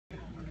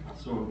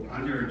So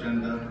on your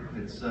agenda,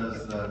 it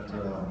says that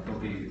there'll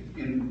be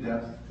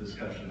in-depth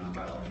discussion on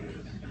bylaw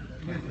changes.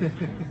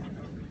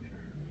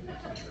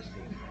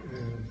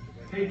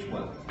 Page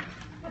 12.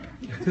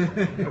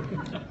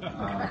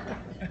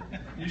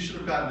 You should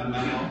have gotten a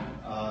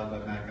memo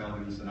that Matt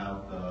Galvin sent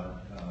out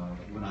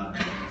when on the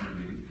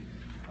meeting.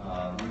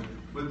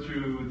 Went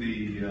through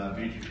the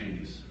major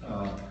changes.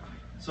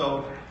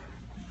 So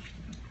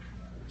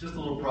just a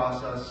little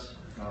process.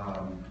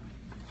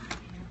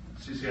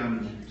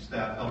 CCM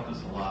staff helped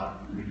us a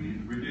lot. We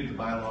reviewed the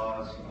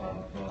bylaws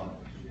of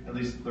at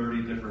least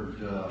 30 different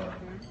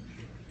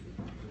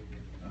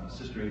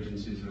sister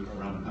agencies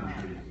around the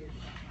country.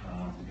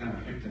 We kind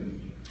of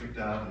picked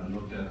out and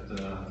looked at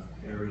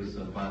areas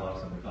of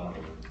bylaws that we thought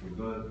were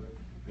good.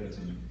 We had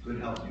some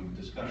good, healthy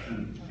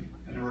discussion,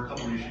 and there were a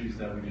couple of issues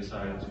that we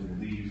decided to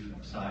leave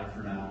aside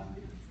for now,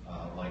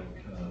 like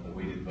the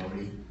weighted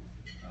voting,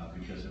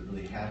 because it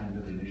really hadn't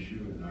been an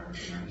issue in our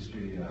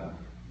history.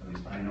 At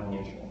least I know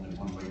of only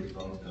one weighted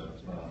vote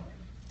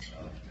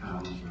of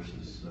towns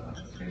versus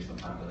based on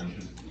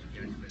population,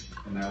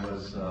 and that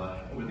was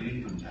with the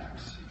income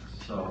tax.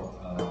 So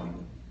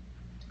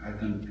I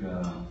think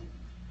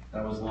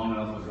that was long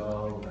enough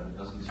ago that it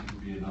doesn't seem to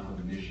be enough of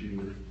an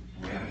issue.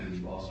 We have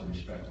to also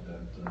respect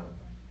that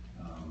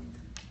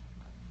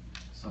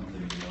some of the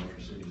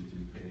larger cities do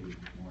pay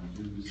more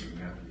dues, and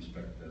we have to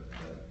respect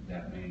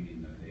that may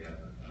mean that they have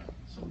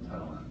some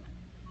entitlement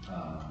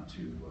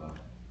to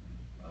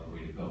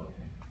way to go.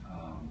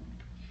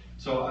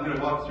 So I'm going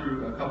to walk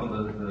through a couple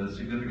of the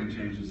significant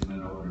changes and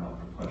then open it up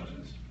for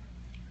questions.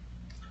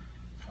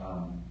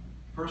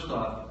 First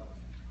off,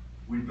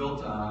 we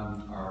built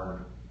on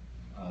our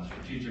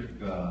strategic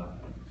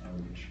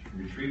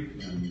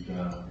retreat and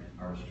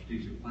our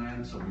strategic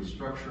plan, so we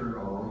structured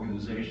our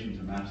organization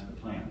to match the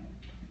plan.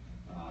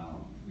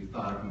 We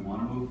thought if we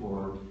want to move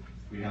forward,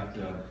 we have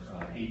to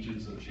have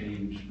agents of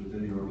change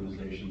within the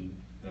organization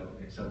that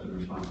accepted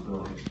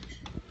responsibilities.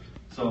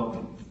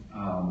 So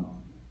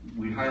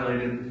we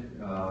highlighted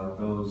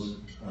those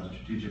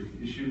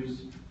strategic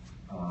issues,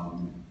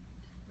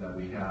 that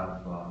we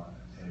have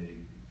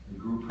a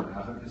group for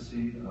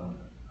advocacy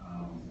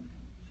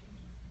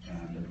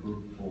and a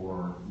group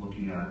for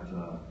looking at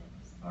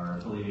our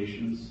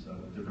affiliations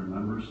of different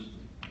members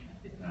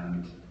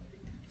and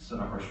set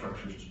up our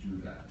structures to do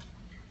that.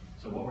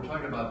 So what we're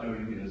talking about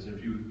doing is,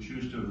 if you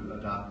choose to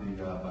adopt the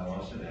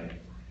bylaws today,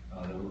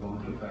 that will go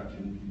into effect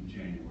in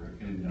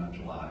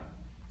July,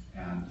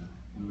 and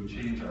we would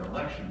change our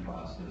election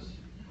process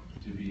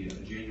to be a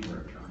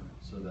January term,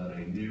 so that a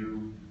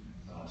new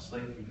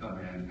slate can come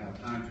in and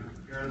have time to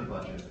prepare the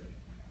budget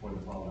for the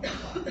following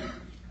July.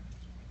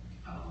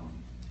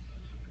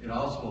 It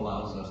also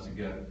allows us to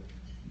get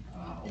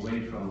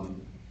away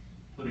from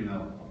putting a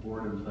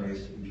board in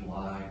place in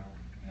July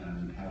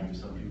and having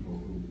some people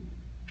who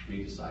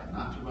may decide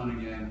not to run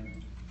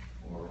again,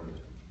 or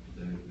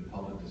the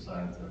public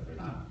decides that they're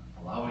not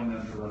allowing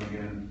them to run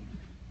again,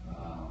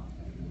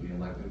 and we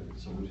elected.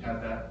 So we've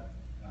had that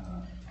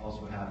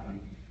also happen.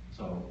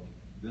 So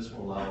this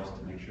will allow us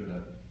to make sure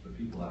that the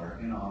people that are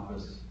in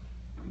office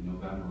in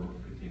November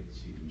could take the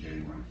seat in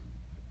January.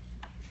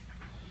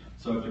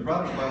 So if you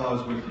brought the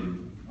bylaws with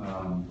you,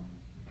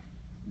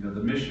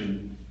 the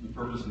mission, the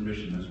purpose and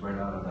mission is right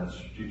out of that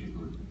strategic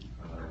group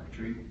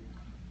retreat.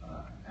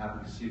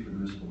 Advocacy for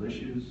municipal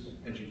issues,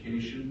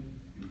 education,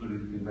 including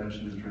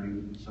convention and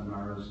training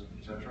seminars,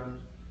 etc.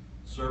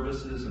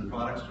 Services and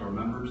products to our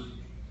members,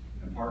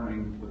 and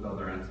partnering with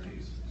other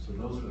entities. So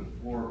those are the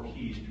 4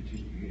 key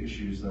strategic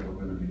issues that we're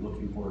going to be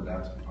looking for.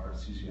 That's part of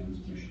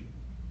CCM's mission.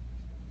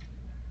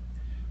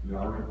 We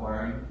are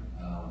requiring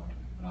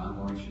an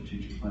ongoing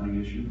strategic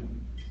planning issue.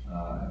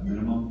 At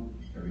minimum,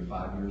 every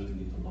 5 years we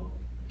need to look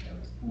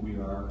at who we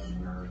are and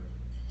where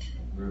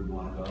we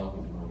want to go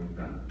and where we've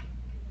been.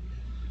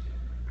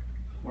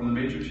 One of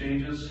the major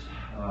changes,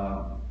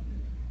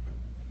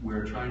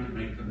 we're trying to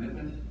make a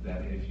commitment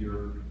that if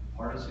you're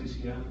part of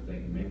CCM, they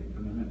can make a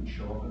commitment and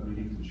show up at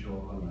meetings and show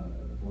up on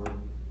the board.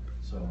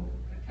 So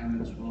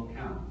attendance will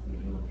count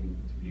when you're looking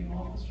to be an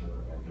officer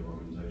of the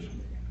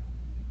organization.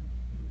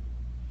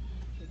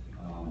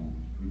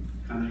 We've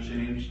kind of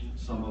changed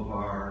some of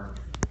our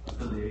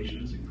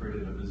affiliations and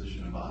created a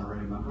position of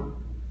honorary member,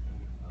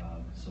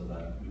 so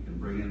that we can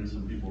bring in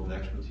some people with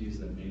expertise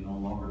that may no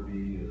longer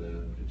be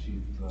the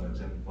chief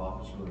executive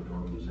officer of the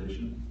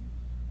organization,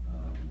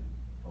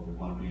 but we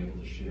want to be able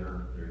to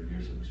share their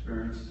years of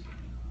experience.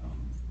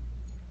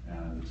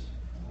 Then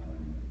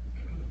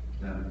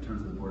in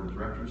terms of the board of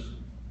directors,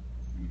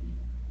 we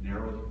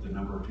narrowed the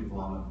number of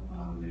people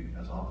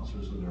as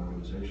officers of the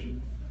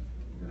organization.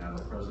 We're going to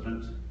have a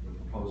president. We're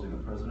proposing a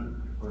president,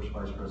 a first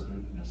vice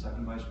president, and a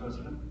second vice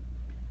president.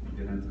 We'll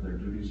get into their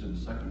duties in a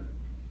second.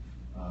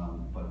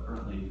 But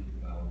currently,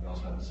 we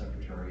also have a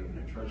secretary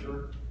and a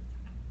treasurer.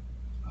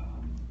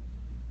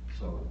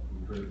 So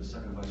we created the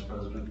second vice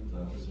president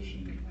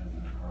position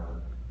and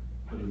are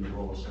putting the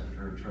role of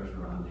secretary and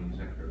treasurer on the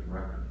executive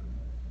director.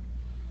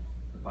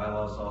 The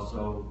bylaws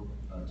also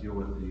deal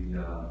with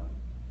the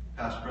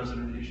past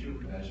president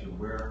issue. As you're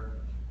aware,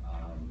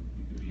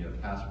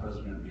 past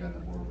president be on the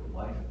board for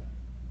life.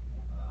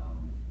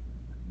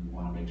 We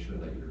want to make sure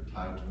that you're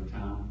tied to the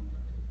town,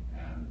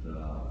 and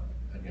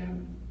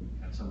again,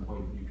 at some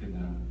point you can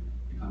then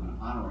become an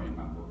honorary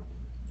member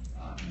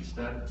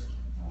instead,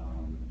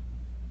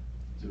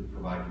 to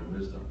provide your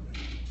wisdom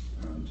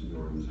to the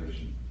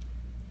organization.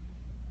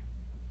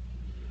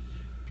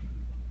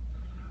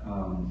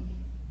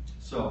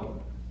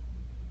 So,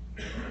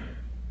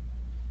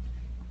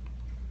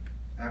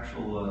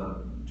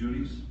 actual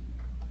duties.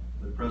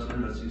 The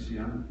president of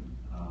CCM,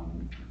 I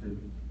think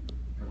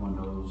everyone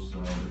knows the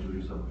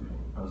duties of the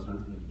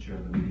president, the chair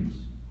of the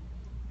meetings.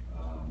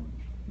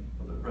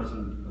 But the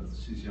president of the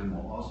CCM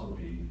will also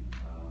be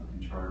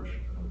in charge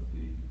of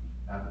the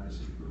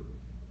advocacy group,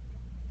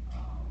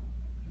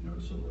 and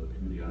also the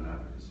committee on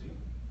advocacy.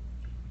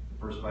 The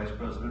first vice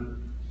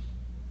president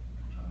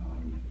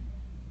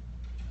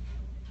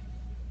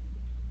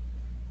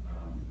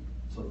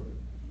so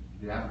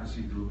the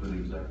advocacy group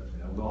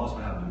and we'll also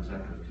have an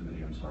executive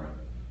committee,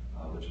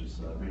 which is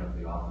made up of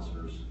the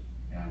officers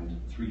and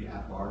 3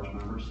 at-large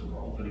members, so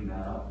we're opening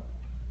that up.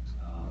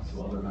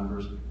 So other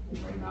members,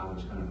 right now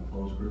it's kind of a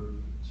closed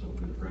group, so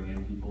we're going to bring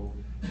in people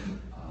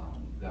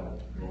that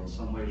will in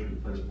some ways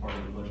replace part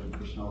of the Budget and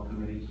Personnel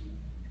Committee.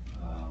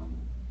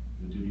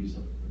 The duties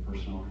of the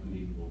Personnel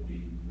Committee will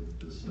be with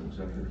this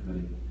executive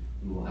committee.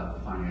 We will have a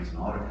Finance and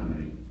Audit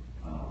Committee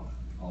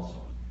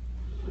also.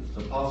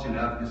 So policy and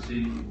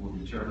advocacy will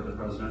be chaired by the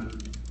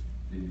president.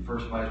 The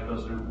first vice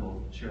president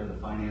will chair the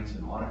Finance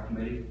and Audit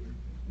Committee.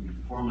 We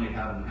formally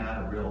haven't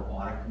had a real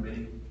audit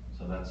committee,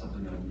 so that's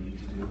something that we need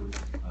to do.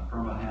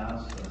 PERMA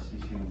has,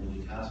 CCM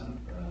really hasn't.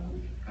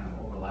 We've kind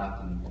of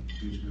overlapped and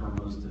used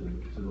PERMAs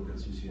to look at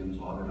CCM's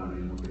audit on an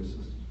annual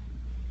basis.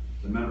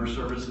 The Member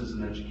Services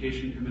and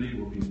Education Committee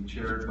will be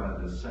chaired by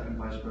the second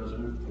vice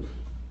president,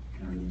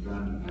 and we've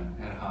done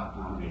an ad hoc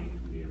nominating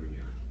committee every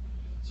year.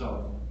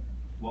 So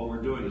what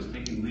we're doing is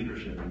taking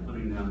leadership and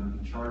putting them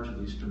in charge of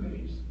these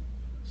committees,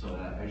 so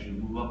that as you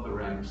move up the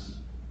ranks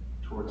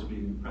towards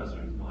being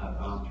president, you'll have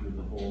gone through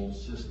the whole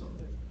system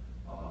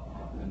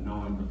and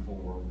knowing the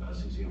full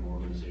CCM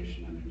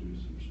organization and your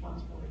duties and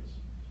responsibilities.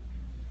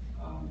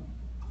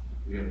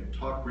 We had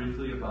talked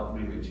briefly about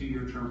maybe a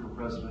 2-year term for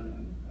president,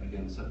 and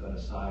again set that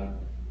aside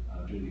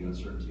due to the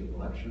uncertainty of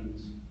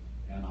elections,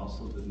 and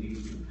also the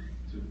need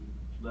to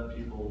let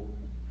people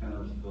kind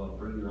of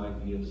bring their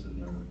ideas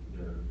and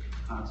their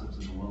concepts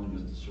and the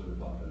willingness to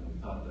serve up. And we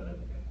thought that at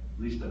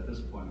least at this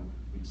point,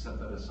 we'd set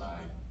that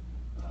aside,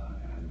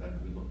 and that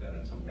could be looked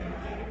at some point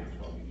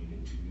while we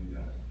needed to do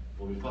that.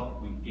 But we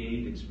felt we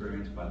gained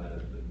experience by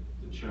the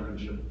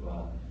chairmanship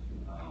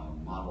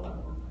model that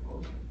we're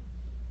proposing.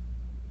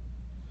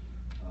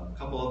 A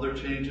couple other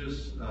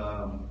changes.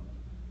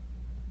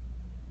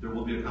 There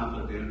will be a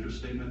conflict of interest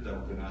statement that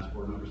we're going to ask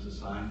board members to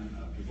sign.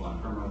 People on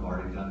PERMA have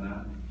already done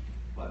that,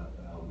 but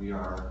we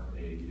are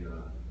a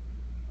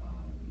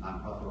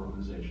nonprofit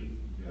organization.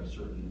 We have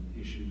certain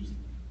issues.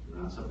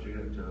 We're not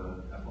subject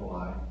to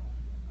FOI.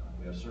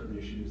 We have certain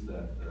issues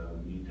that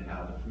we need to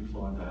have a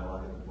free-flowing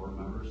dialogue with the board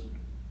members,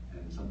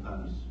 and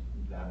sometimes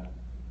that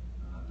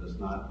does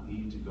not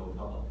need to go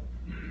public.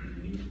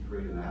 We need to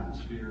create an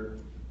atmosphere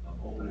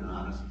of open and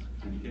honest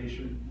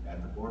communication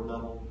at the board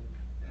level,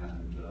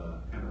 and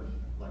kind of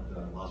like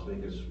the Las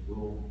Vegas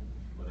rule,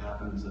 what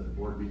happens at the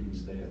board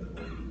meetings stay at the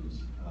board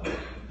meetings.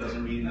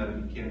 Doesn't mean that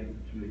you can't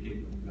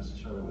communicate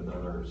necessarily with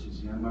other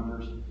CCM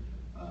members,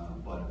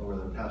 but over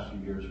the past few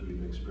years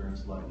we've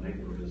experienced a lot of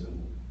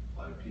negativism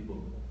by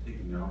people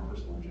taking their own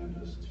personal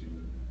agendas to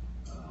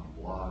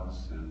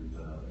blogs and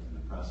the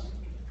press.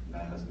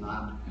 That has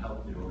not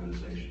helped the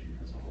organization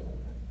as a whole.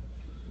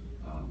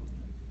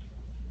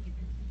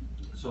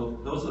 So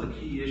those are the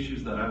key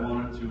issues that I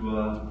wanted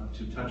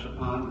to touch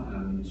upon,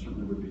 and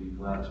certainly would be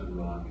glad to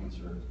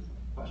answer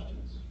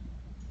questions.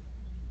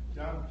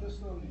 John,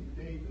 just on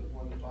the date of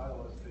when the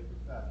bylaws take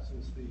effect,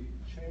 since the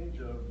change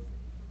of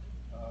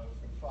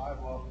from 5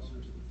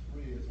 officers to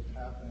 3 isn't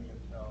happening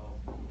until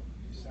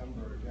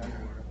December or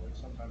January, or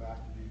sometime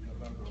after the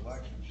November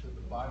election, should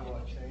the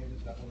bylaw change?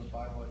 Is that when the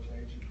bylaw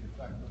change should be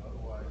effective?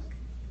 Otherwise,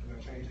 we're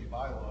going to change the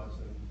bylaws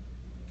and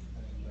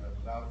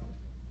without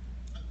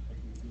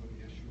taking through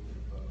the issue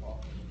of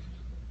officers.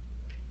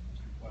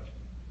 That's the question.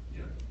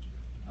 Yeah.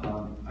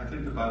 I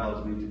think the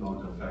bylaws need to go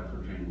into effect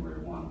for January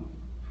 1.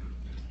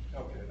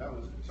 Okay, that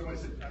was, somebody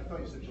said, I thought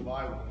you said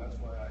July 1, that's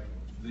why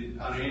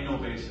on an annual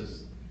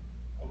basis,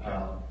 okay.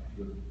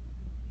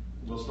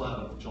 We'll still have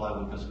a July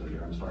 1 fiscal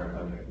year. I'm sorry if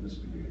I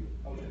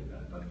miscommunicated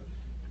that, but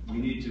we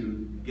need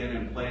to get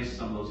in place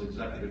some of those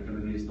executive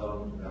committees,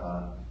 though,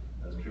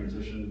 as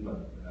transition,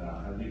 but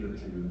I leave it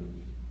to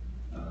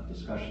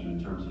discussion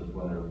in terms of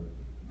whether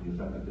the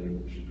effective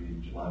date should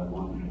be July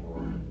 1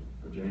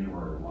 or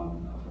January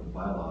 1 for the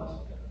bylaws.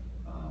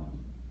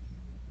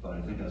 But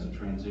I think as a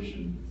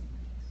transition,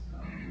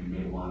 we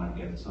may want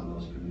to get some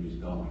of those committees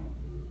going.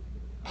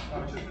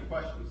 Just the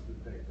question is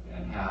the date.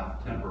 And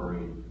have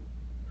temporary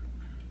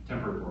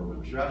board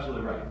members. You're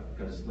absolutely right,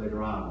 because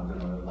later on we're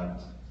going to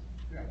elect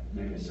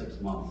maybe a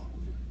 6-month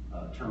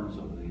terms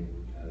of the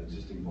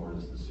existing board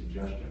as the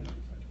suggestion.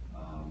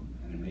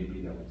 And it may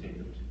be that we take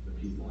the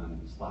people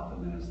and slot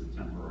them in as the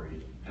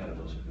temporary head of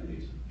those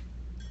committees.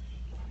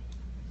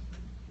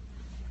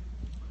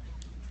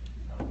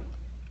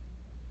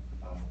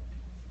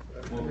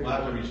 We'll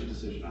have to reach a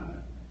decision on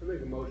that. I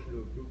make a motion to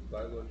approve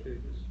bylaw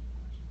changes.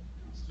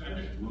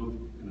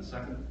 Move in a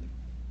second.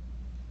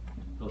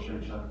 Bill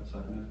Shank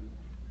seconded.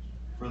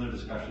 Further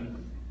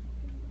discussion?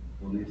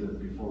 We'll need to,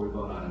 before we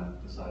vote on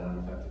it, decide on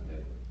effective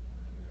date.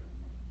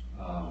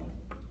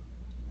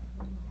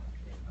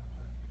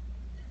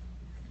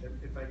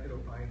 If I could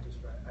opine just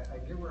right, I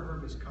get where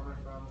Herb is coming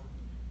from,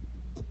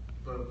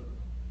 but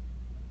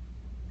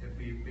if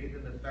we made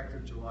it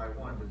effective July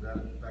 1, does that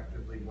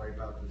effectively wipe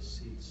out the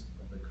seats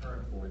of the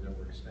current board that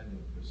we're extending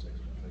for 6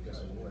 months? I guess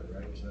it would,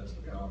 right? So that's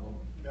the problem.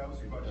 That was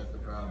the question. That's the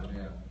problem,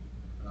 yeah.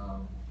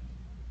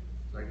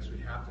 So I guess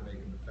we'd have to make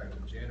them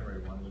effective January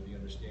 1 with the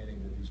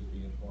understanding that these would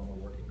be informal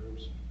working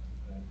groups.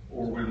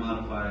 Or we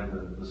modify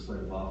the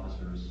slate of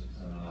officers,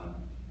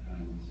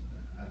 and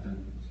I think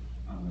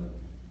on the.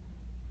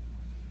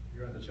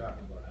 You're on the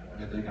chopping block.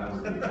 I think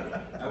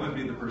I would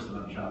be the person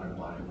on the chopping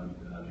block,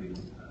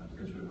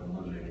 because we were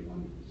eliminating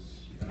one.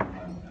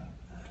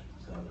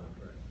 So,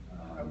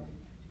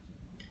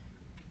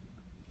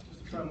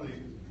 just a friendly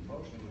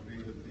motion would be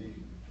that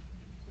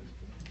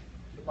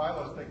the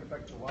bylaws take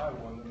effect July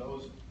 1, and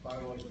those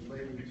bylaws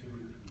relating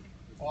to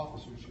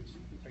officers should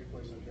take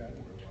place in January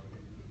 1.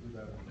 Do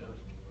that in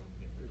person.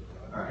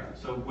 all right,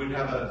 so we'd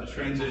have a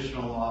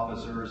transitional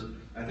officers.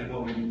 I think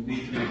what we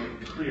need to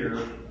make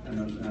clear,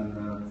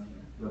 and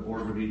the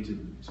board would need to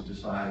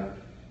decide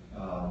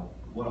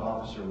what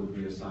officer would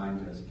be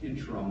assigned as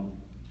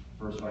interim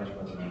first vice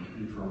president,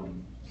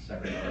 interim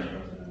second vice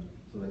president,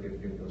 so they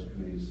could get those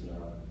committees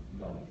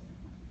going.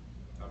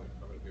 I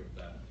would agree with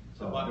that.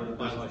 So The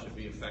bylaw should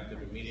be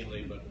effective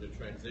immediately, but the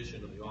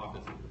transition of the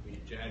offices would be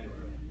in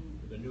January,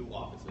 the new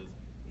offices.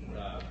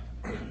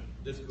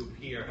 This group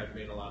here has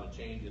made a lot of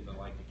changes. I'd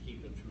like to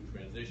keep them through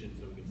transition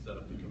so we can set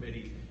up the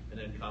committee, and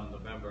then come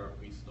November,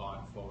 we start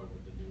forward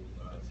with the new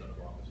set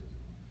of officers.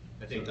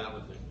 I think that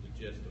was the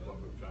gist of what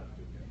we were trying to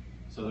do here.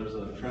 So there's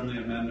a friendly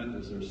amendment.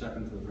 Is there a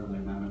second to the friendly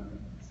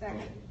amendment?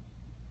 Second.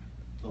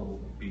 Phil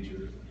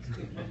Beecher.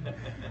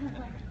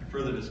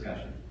 Further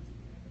discussion.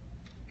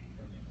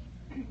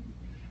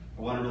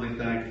 I want to really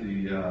thank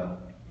the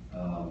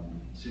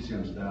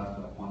CCM staff,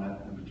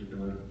 Juanette in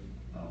particular,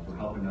 for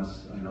helping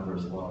us. I know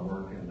there's a lot of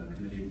work, and the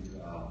committee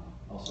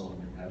also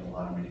had a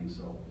lot of meetings.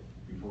 So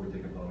before we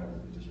take a vote,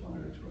 I just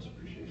wanted to express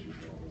appreciation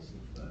for all this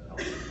help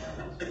with the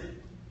bylaws.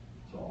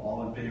 So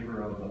all in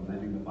favor of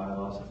amending the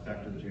bylaws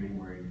effective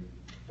January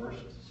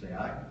 1st, say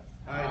aye.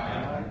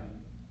 Aye.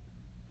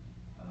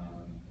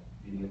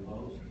 Any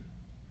opposed?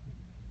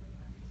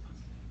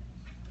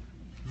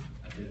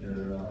 I think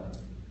they're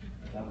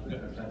adopted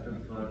effective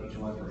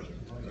July 1st.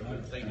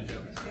 Thank you,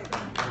 Jim.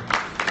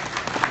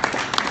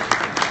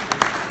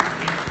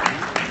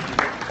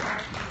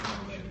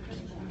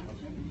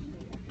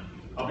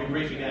 I'll be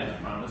brief again, I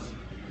promise.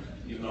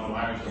 Even though I'm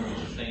Irish, I'm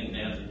just saying,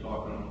 dance and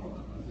talking.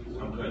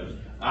 I'm good.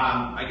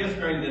 I guess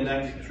during the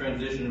next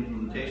transition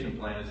implementation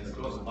plan, as it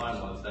goes to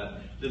bylaws,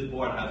 that this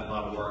board has a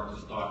lot of work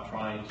to start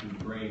trying to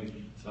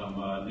bring some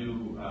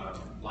new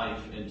life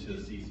into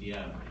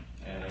CCM.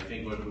 And I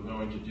think what we're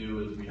going to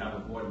do is we have a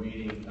board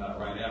meeting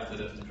right after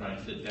this to try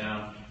and sit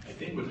down. I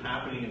think what's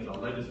happening is our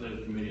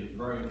legislative committee is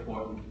very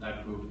important.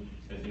 That group,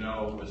 as you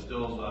know, we're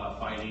still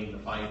fighting the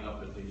fight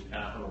up at the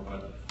Capitol,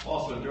 but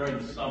also during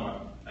the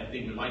summer, I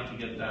think we'd like to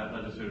get that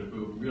legislative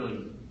group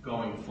really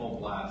going full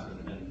blast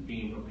and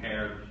being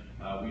prepared.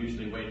 We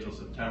usually wait till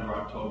September,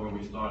 October, and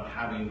we start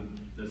having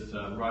this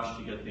rush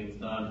to get things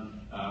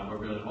done. We're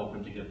really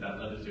hoping to get that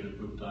legislative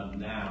group done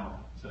now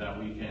so that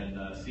we can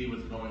see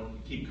what's going,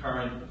 keep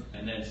current,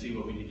 and then see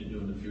what we need to do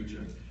in the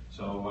future.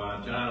 So,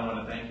 John, I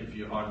want to thank you for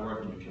your hard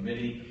work in your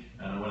committee,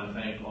 and I want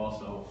to thank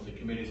also the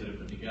committees that have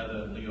put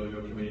together, Leo,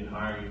 your committee in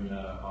hiring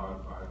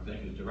our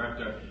executive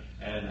director.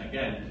 And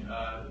again,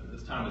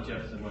 as Thomas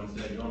Jefferson once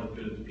said, you're only as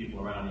good as the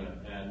people around you,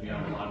 and we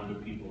have a lot of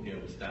good people here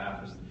with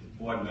staff and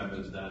board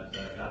members that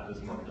got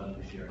this work done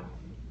this year.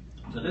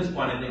 So at this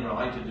point, I think what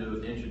I'd like to do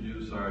is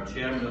introduce our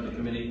chairman of the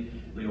committee,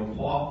 Leo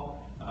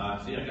Paul.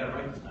 See, I got it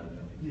right this time.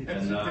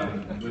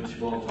 And which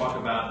will talk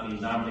about the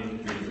nominating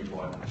committee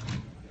report.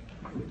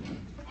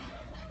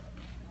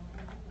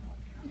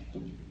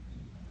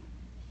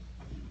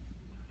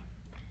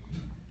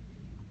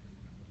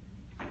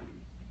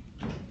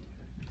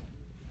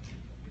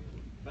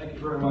 Thank you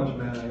very much,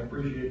 Matt. I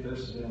appreciate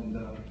this. And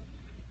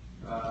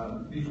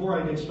before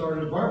I get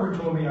started, Barbara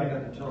told me I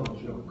had to tell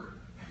a joke.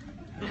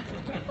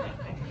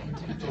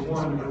 So I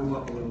wanted to move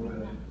up a little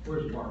bit.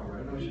 Where's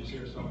Barbara? I know she's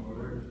here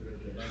somewhere.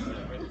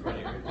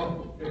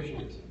 Oh, there she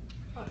is.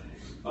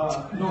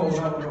 No,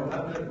 not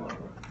that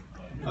Barbara.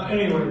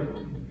 Anyway,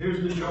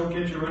 here's the joke.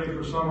 Get you ready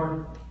for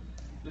summer.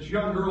 This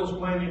young girl's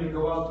planning to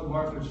go out to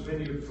Martha's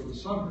Vineyard for the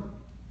summer.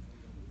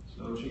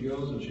 So she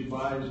goes and she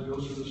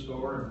goes to the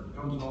store and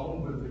comes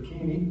home with a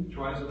bikini,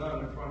 tries it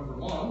on in front of her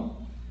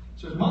mom.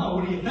 Says, "Mom,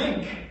 what do you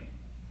think?"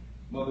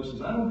 Mother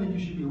says, I don't think you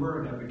should be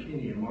wearing that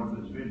bikini in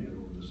Martha's Vineyard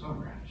over the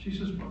summer. She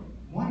says, well,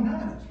 why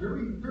not? It's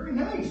very, very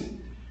nice.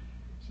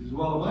 She says,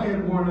 well, if I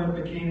had worn that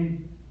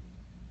bikini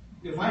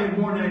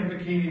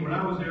when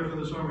I was there for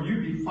the summer,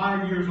 you'd be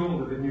 5 years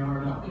older than you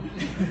are now.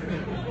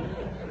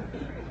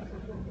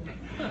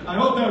 I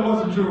hope that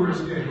wasn't too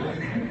risque.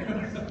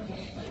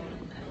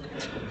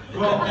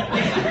 Well,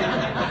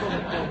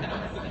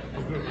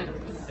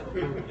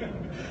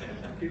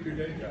 Keep your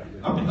day job.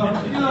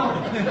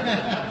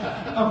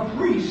 A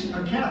priest,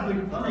 a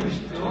Catholic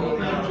priest, told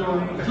that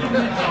joke.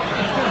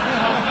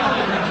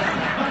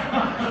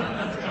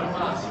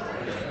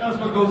 That's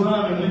what goes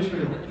on in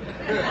Litchfield.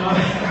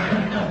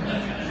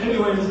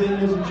 Anyways,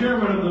 as the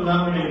chairman of the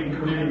nominating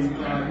committee,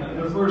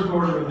 the first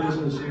order of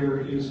business here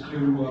is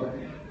to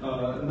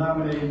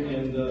nominate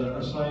and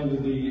assign to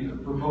the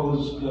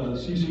proposed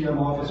CCM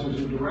officers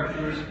and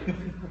directors.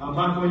 I'm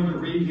not going to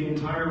read the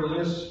entire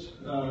list.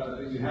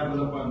 You have it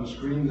up on the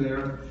screen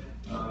there.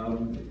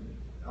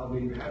 I'll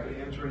be happy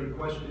to answer any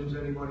questions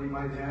anybody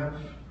might have.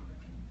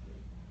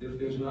 If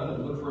there's none, I'd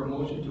look for a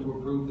motion to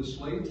approve the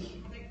slate.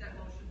 I'll make that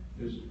motion.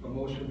 There's a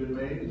motion been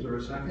made. Is there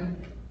a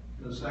second?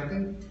 A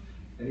second?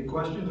 Any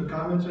questions or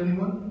comments,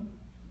 anyone?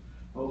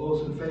 All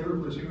those in favor,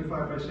 please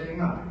signify by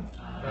saying aye.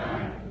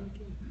 Aye.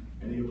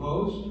 Any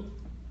opposed?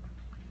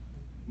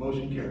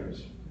 Motion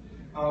carries.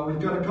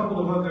 We've got a couple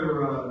of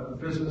other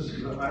business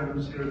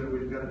items here that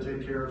we've got to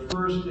take care of.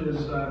 First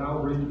is, and I'll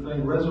read the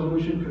thing,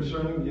 resolution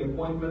concerning the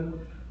appointment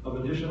of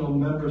additional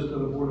members to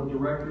the Board of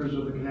Directors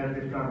of the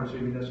Connecticut Conference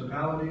of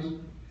Municipalities.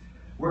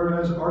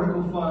 Whereas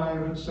Article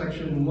 5,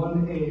 Section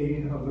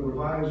 1A of the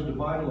revised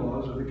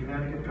bylaws of the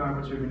Connecticut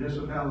Conference of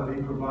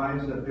Municipalities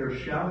provides that there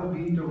shall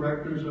be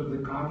directors of the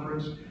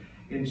conference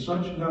in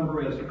such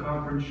number as the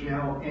conference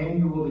shall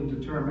annually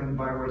determine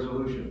by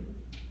resolution.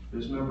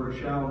 This number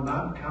shall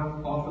not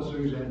count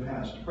officers and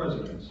past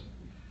presidents.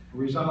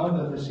 Resolved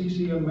that the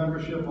CCM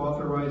membership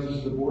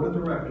authorizes the Board of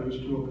Directors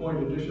to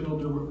appoint additional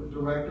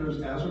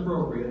directors as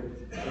appropriate,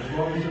 as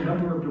long as the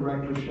number of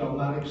directors shall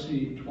not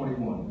exceed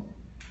 21.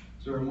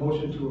 Is there a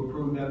motion to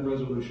approve that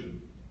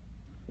resolution?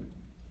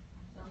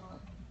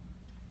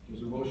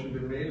 There's a motion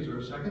been made. Is there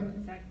a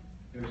second? Second.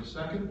 There's a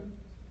second.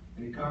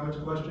 Any comments,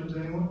 questions,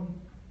 anyone?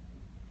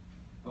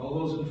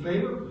 All those in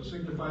favor,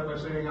 signify by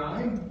saying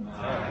aye.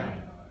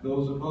 Aye.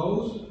 Those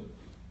opposed?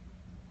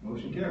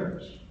 Motion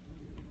carries.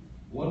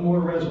 One more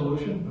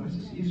resolution. This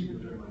is easier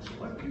during my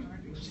select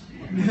meetings.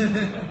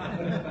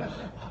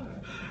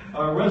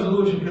 A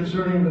resolution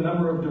concerning the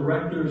number of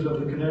directors of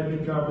the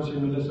Connecticut Conference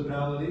of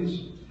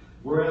Municipalities.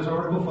 Whereas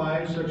Article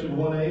 5, Section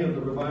 1A of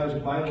the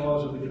revised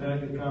bylaws of the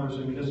Connecticut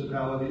Conference of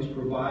Municipalities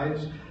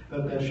provides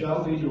that there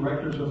shall be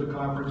directors of the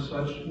conference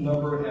such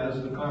number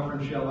as the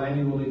conference shall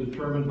annually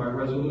determine by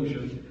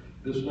resolution.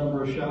 This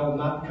number shall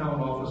not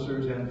count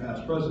officers and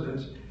past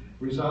presidents.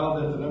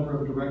 Resolved that the number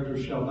of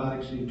directors shall not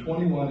exceed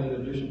 21 in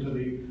addition to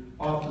the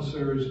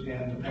officers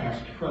and the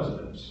past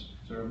presidents.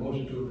 Is there a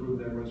motion to approve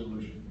that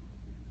resolution?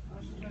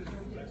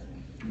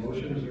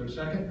 Motion, is there a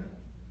second?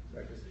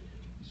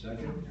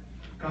 Second.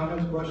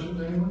 Comments, questions,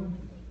 anyone?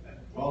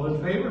 All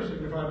in favor,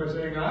 signify by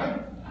saying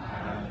aye.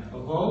 Aye.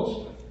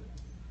 Opposed?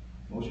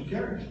 Motion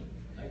carries.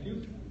 Thank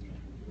you.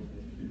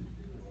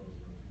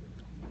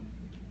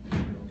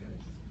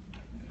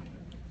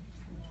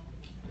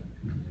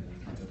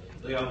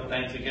 Leo,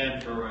 thanks again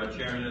for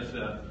chairing this.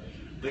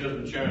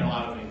 Leo's been chairing a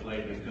lot of things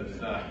lately because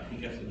he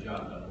gets the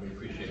job done. We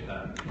appreciate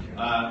that.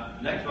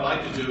 Next, what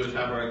I'd like to do is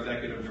have our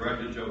Executive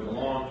Director, Joe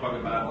DeLong, talk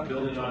about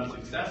building on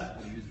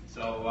success.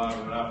 So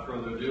without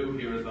further ado,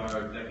 here is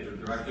our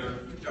Executive Director,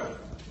 Joe.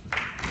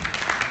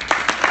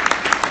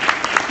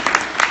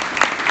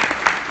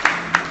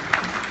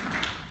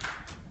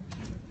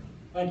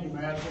 Thank you,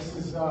 Matt. This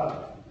is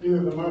either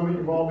the moment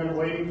you've all been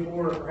waiting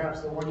for or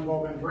perhaps the one you've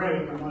all been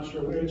dreading. I'm not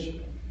sure which.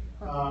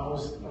 I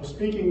was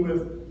speaking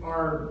with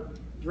our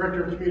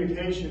Director of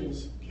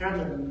Communications,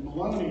 Kevin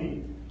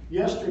Maloney,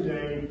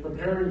 yesterday,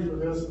 preparing for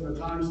this and the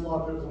time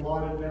slot that was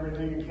allotted and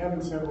everything, and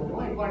Kevin said, well, the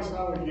only advice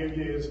I would give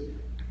you is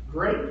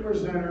great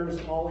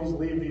presenters always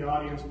leave the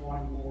audience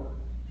wanting more.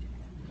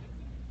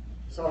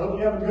 So I hope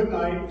you have a good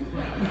night.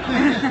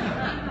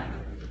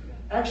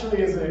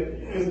 Actually, as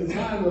a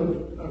time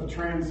of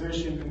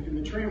transition, and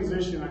the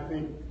transition, I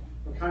think,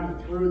 we're kind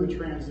of through the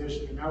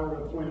transition, and now we're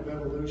at a point of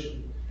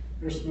evolution.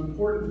 There's some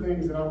important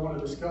things that I want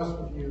to discuss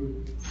with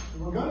you.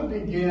 And we're going to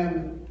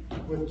begin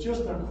with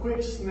just a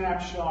quick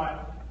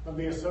snapshot of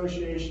the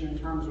association in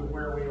terms of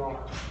where we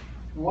are.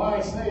 And why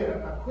I say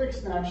a quick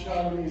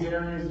snapshot in these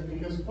areas is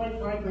because, quite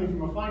frankly,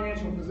 from a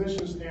financial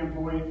position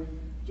standpoint,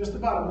 just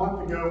about a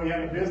month ago, we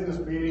had a business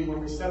meeting where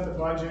we set the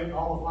budget and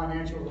all the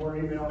financials were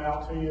emailed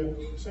out to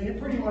you. So you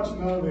pretty much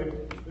know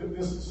that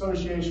this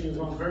association is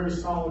on very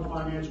solid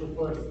financial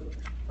footing.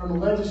 From a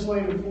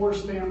legislative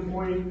force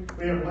standpoint,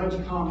 we have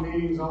LegCom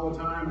meetings all the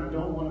time. I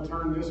don't want to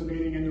turn this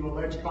meeting into a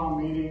LegCom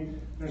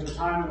meeting. There's a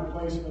time and a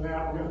place for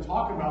that. We're going to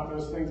talk about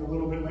those things a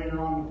little bit later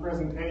on in the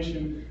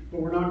presentation, but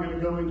we're not going to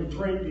go into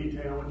great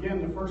detail.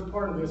 Again, the first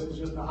part of this is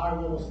just a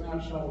high-level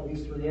snapshot of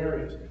these three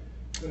areas.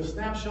 but a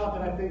snapshot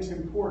that I think is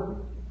important.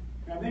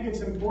 And I think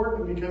it's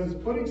important because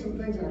it's putting some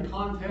things in a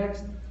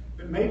context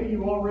that maybe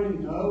you already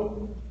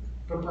know,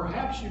 but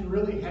perhaps you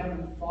really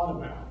haven't thought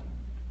about.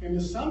 And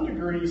to some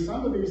degree,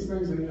 some of these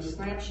things in this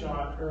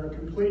snapshot are a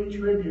complete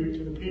tribute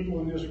to the people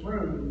in this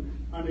room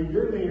under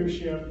your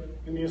leadership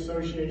and the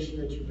association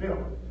that you built.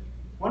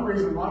 One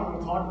reason why I don't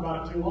want to talk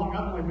about it too long,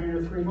 I've only been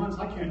here 3 months,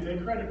 I can't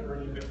take credit for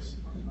any of this.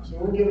 So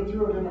we'll get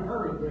through it in a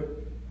hurry.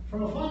 But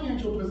from a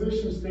financial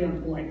position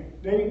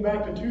standpoint, dating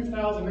back to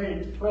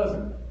 2008 to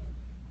present,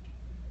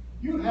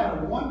 you've had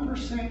a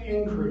 1%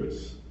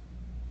 increase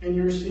in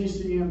your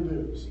CCM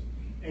dues.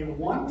 A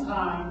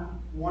one-time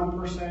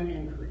 1%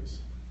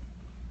 increase.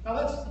 Now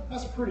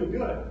that's pretty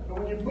good, but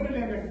when you put it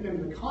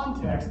in the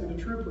context, in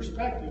the true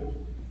perspective,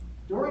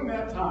 during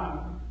that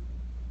time,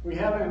 we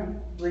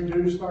haven't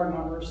reduced our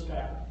number of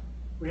staff.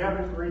 We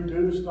haven't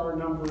reduced our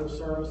number of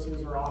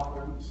services or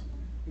offerings.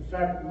 In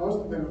fact, most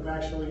of them have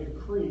actually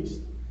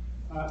increased.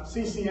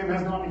 CCM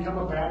has not become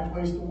a bad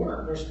place to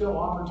work. There's still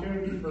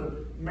opportunity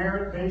for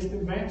merit-based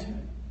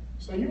advancement.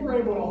 So you were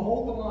able to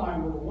hold the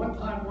line with a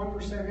one-time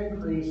 1%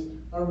 increase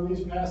over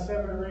these past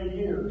 7 or 8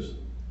 years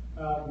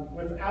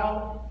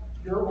without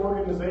your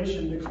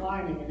organization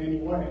declining in any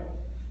way.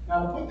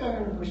 Now, to put that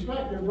into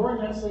perspective,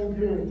 during that same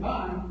period of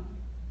time,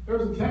 there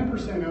was a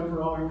 10%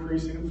 overall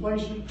increase in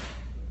inflation.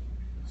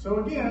 So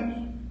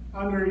again,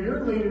 under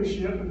your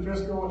leadership and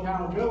fiscal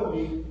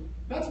accountability,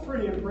 that's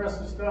pretty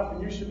impressive stuff,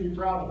 and you should be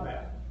proud of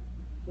that.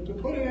 But to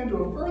put it into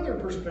a further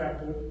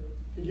perspective,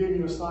 to give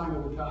you a sign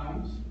of the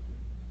times,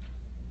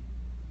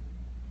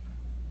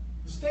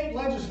 the state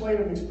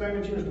legislative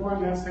expenditures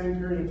during that same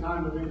period of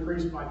time have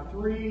increased by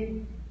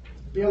 $3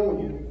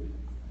 billion,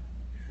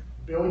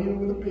 billion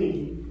with a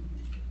B,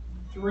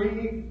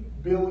 $3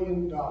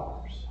 billion.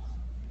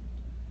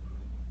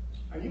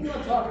 Now you want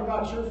to talk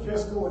about your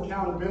fiscal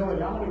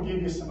accountability, I'm going to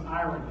give you some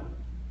irony.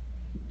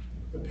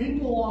 The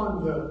people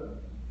on the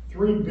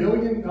 $3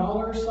 billion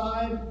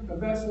side of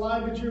that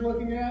slide that you're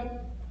looking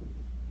at,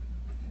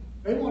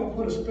 they want to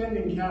put a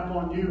spending cap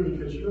on you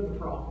because you're the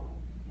problem.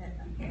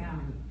 Yeah.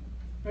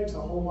 Makes a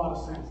whole lot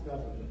of sense,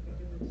 doesn't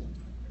it?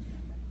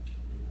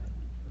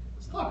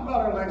 Let's talk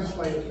about our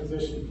legislative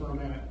position for a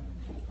minute.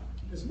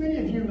 As many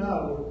of you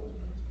know,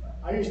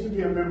 I used to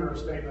be a member of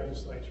state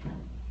legislature.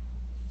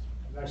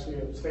 I was actually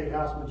a state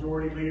house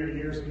majority leader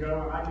years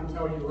ago, and I can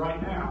tell you right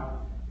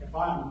now, if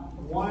I'm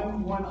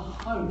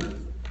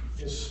 1/100th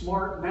as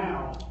smart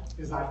now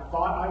as I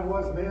thought I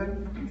was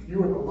then,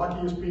 you are the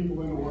luckiest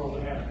people in the world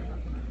to have me.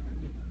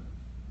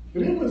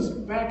 But it was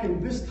back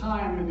in this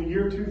time in the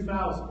year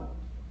 2000,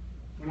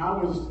 when I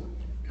was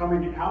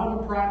coming out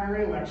of a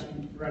primary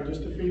election, where I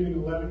just defeated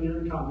an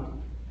 11-year incumbent,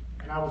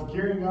 and I was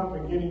gearing up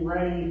and getting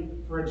ready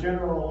for a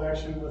general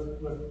election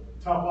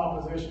with tough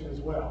opposition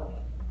as well.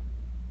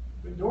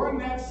 But during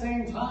that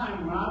same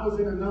time, when I was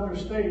in another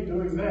state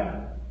doing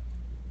that,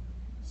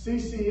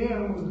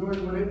 CCM was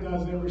doing what it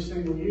does every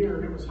single year,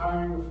 and it was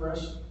hiring a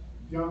fresh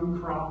young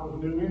crop of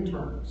new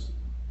interns.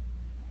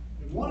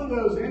 And one of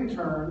those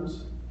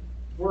interns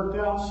worked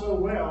out so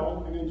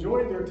well and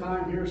enjoyed their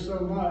time here so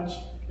much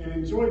and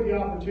enjoyed the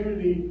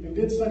opportunity and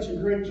did such a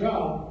great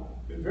job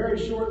that very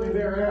shortly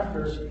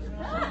thereafter,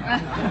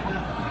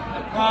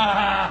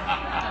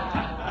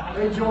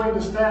 they joined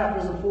the staff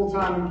as a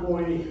full-time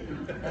employee.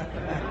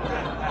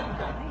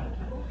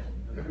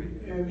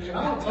 And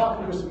I want to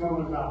talk for just a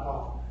moment about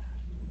Bob.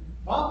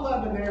 Bob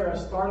Labanera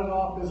started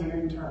off as an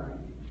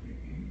intern,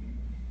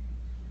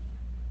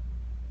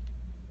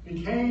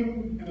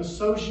 became an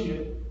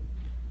associate,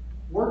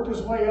 worked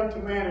his way up to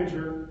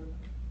manager,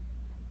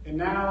 and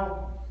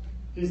now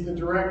he's the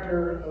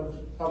director of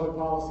public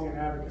policy and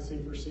advocacy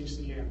for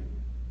CCM.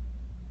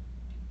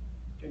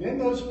 And in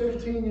those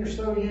 15 or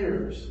so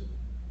years,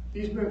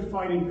 he's been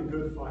fighting the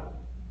good fight,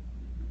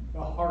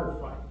 the hard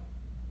fight.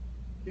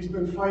 He's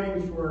been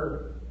fighting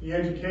for the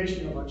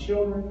education of our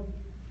children.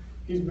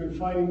 He's been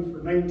fighting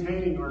for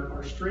maintaining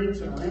our streets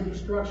and our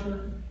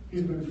infrastructure.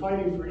 He's been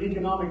fighting for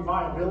economic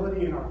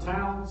viability in our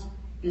towns.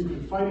 He's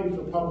been fighting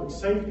for public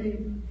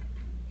safety.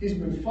 He's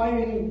been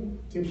fighting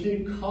to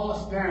keep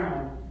costs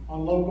down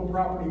on local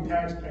property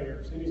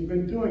taxpayers. And he's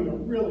been doing a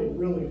really,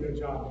 really good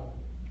job of it.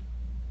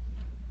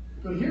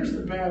 But here's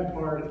the bad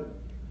part,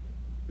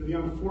 or the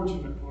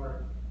unfortunate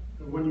part,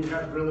 of when you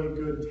have really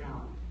good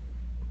talent.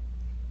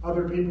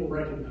 Other people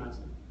recognize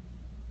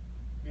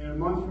it. And a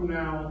month from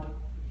now,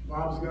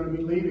 Bob's going to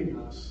be leaving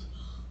us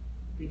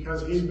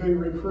because he's been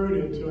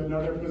recruited to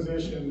another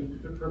position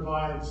that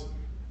provides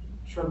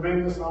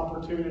tremendous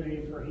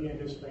opportunity for he and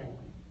his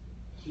family.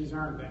 He's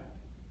earned that.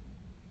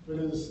 But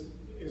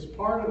as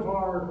part of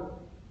our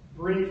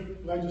brief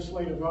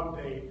legislative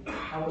update,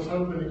 I was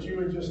hoping that you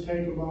would just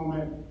take a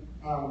moment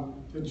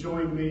to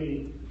join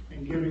me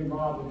in giving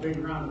Bob a big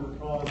round of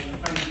applause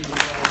and thank you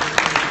all.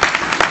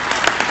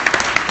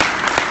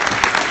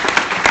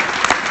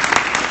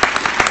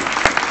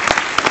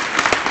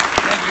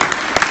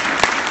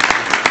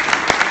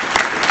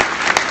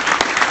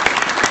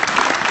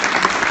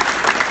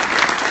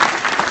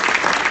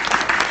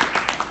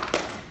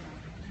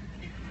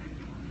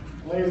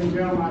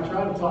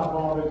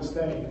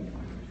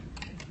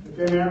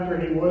 after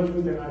he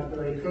wouldn't and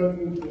after he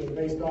couldn't,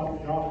 based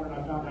off the offer, and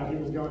I found out he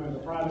was going in the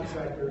private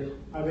sector,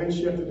 I then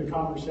shifted the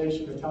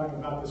conversation to telling him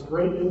about this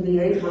great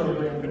MBA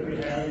program that we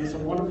have and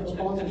some wonderful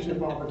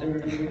sponsorship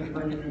opportunities we can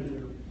bring him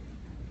into.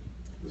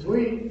 As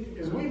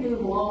we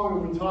move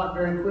along and we talk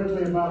very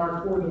quickly about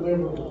our core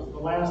deliverables, the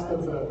last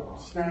of the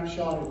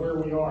snapshot of where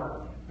we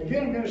are.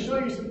 Again, I'm going to show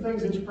you some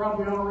things that you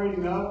probably already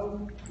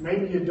know.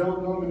 Maybe you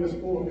don't know them in this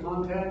full of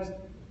context,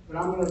 but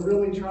I'm going to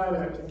really try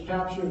to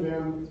capture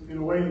them in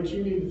a way that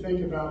you need to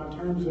think about in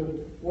terms of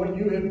what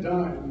you have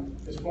done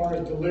as far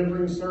as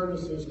delivering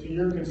services to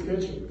your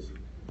constituents.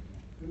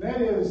 And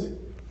that is,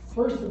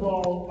 first of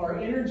all, our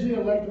energy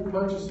electric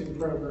purchasing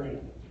program.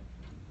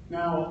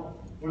 Now,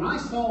 when I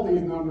saw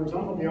these numbers,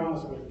 I'm going to be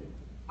honest with you,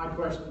 I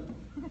questioned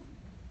them.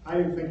 I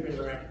didn't think they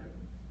were accurate.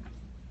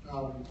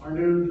 Our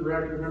new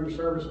director of member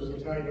services will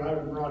tell you, I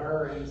even brought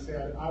her and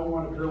said, I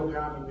want to drill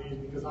down on these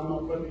because I'm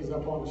not putting these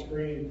up on the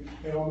screen.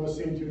 They almost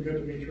seem too good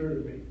to be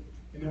true to me.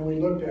 And then we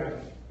looked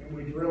at them and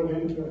we drilled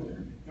into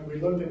them and we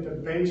looked at the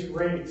base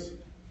rates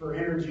for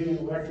energy and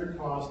electric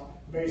costs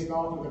based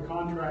off of the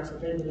contracts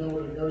that they've been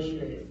able to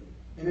negotiate.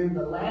 And in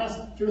the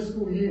last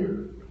fiscal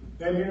year,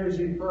 that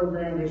energy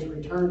program has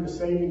returned a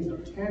savings of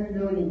 $10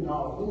 million.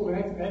 Oh,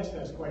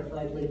 that's quite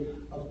frankly,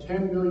 of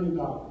 $10 million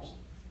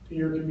to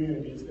your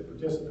communities that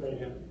participate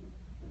in it.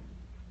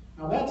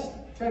 Now that's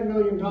 $10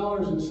 million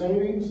in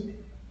savings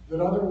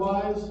that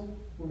otherwise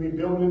would be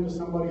built into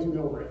somebody's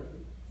mill rate.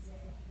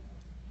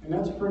 And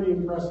that's pretty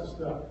impressive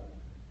stuff.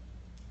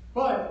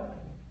 But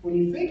when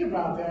you think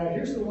about that,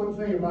 here's the one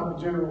thing about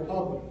the general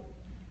public.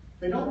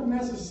 They don't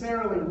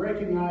necessarily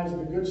recognize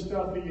the good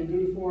stuff that you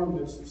do for them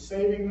that's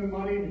saving them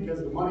money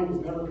because the money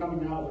is never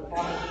coming out of their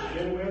pocket to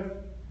begin with.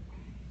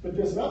 But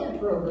this other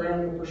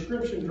program, the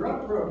prescription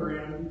drug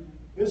program,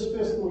 this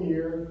fiscal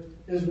year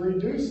is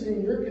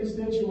reducing your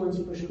constituents'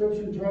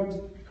 prescription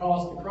drug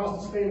costs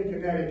across the state of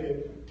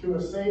Connecticut to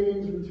a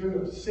savings in the tune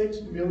of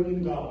 $6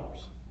 million.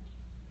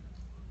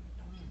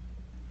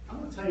 I'm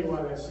going to tell you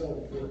why that's so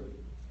important.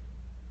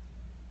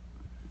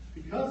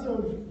 Because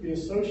of the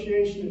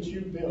association that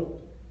you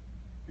built,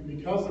 and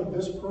because of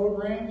this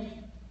program,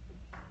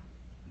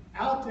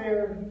 out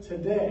there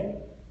today,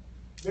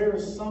 there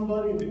is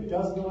somebody that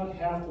does not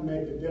have to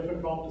make the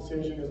difficult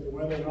decision as to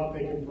whether or not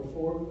they can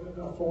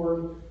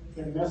afford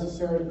their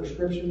necessary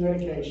prescription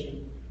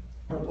medication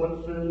or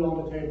put food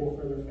on the table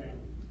for their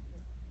family.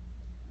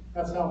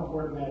 That's how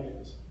important that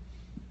is.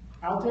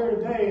 Out there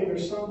today,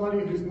 there's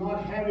somebody who's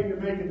not having to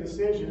make a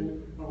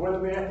decision on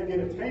whether they have to get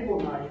a table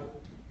knife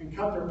and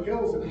cut their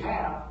pills in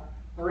half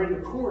or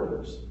into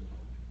quarters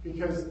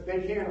because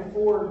they can't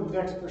afford the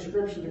next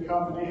prescription to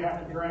come and they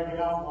have to drag it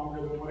out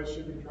longer than what it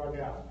should be dragged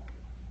out.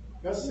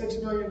 That's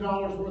 $6 million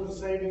worth of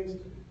savings.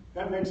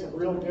 That makes a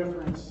real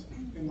difference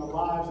in the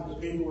lives of the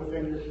people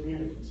within your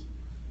communities.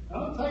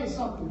 Now, I'll tell you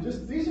something.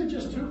 These are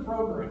just two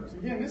programs.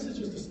 Again, this is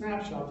just a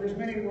snapshot. There's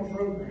many more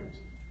programs.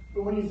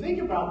 But when you think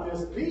about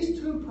this, these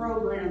two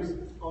programs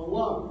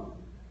alone,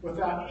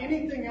 without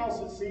anything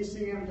else that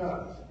CCM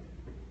does,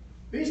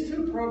 these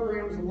two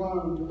programs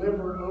alone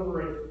deliver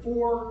over a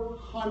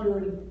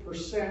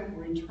 400%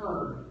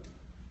 return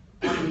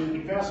on the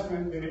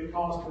investment that it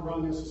costs to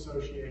run this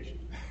association.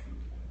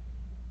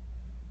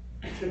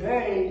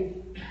 Today,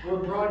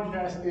 we're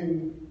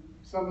broadcasting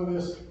some of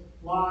this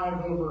live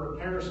over a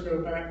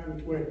Periscope app from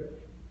Twitter.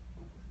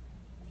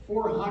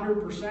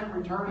 400%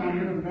 return on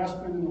your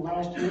investment in the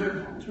last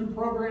year on two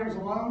programs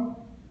alone.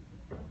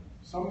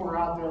 Somewhere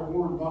out there,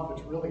 Warren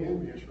Buffett's really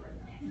envious right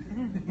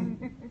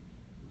now.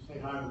 Say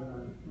hi to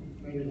them,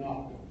 maybe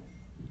not.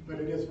 But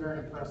it is very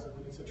impressive,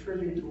 and it's a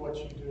tribute to what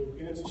you do.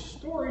 And it's a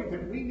story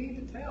that we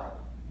need to tell,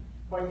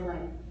 quite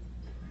frankly.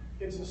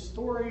 It's a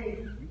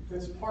story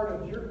that's part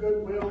of your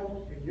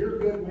goodwill and your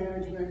good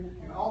management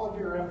and all of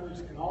your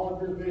efforts and all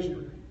of your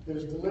vision that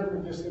has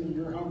delivered this into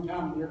your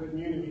hometown and your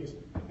communities.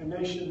 And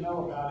they should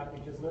know about it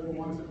because they're the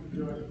ones that have been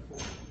doing it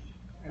before.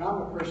 And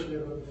I'm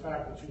appreciative of the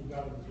fact that you've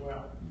done it as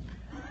well.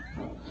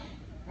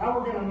 Now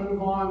we're going to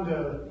move on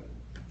to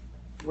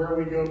where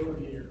we go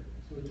from here.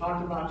 So we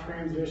talked about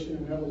transition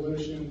and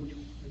evolution.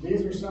 And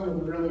these are some of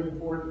the really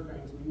important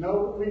things. We know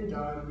what we've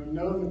done. We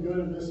know the good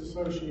of this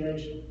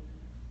association.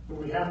 But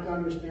we have to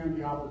understand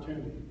the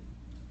opportunity.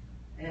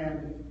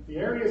 And the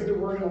areas that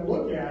we're going to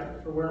look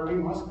at for where we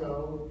must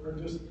go are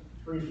just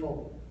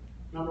threefold.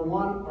 Number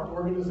one, our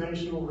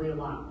organizational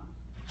realignment.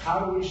 How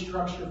do we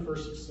structure for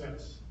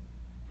success?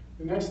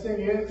 The next thing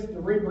is the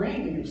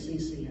rebranding of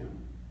CCM.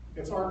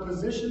 It's our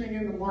positioning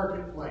in the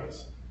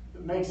marketplace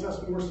that makes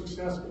us more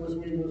successful as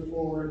we move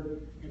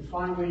forward. And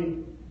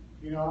finally,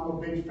 I'm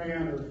a big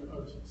fan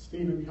of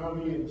Stephen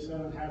Covey and the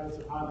 7 Habits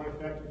of Highly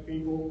Effective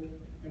People.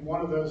 And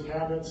one of those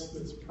habits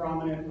that's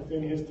prominent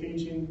within his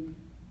teaching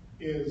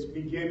is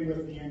begin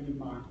with the end in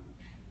mind.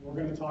 We're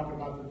going to talk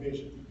about the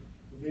vision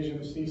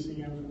of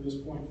CCM from this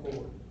point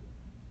forward.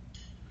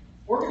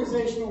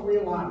 Organizational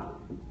realignment.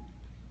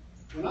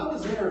 When I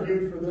was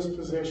interviewed for this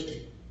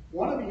position,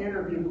 One of the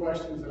interview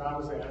questions that I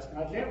was asked, and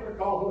I can't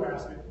recall who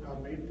asked it,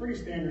 a pretty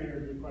standard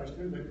interview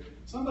question, but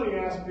somebody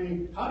asked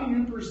me, how do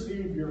you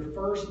perceive your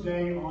first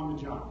day on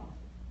the job?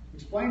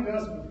 Explain to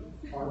us,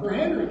 Barbara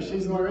Henry,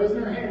 she's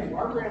raising her hand.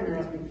 Barbara Henry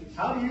asked me,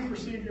 how do you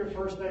perceive your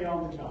first day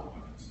on the job?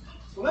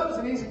 So that was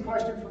an easy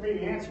question for me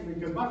to answer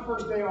because my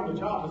first day on the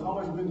job has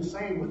always been the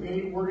same with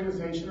any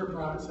organization or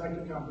private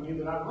sector company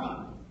that I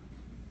run.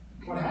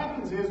 What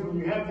happens is when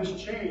you have this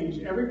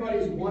change,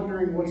 everybody's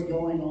wondering what's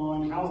going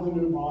on, how's the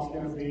new boss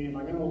going to be, am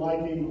I going to like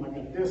him, am I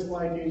going to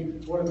dislike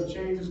him, what are the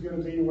changes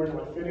going to be, where do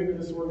I fit into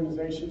this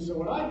organization? So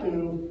what I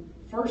do,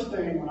 first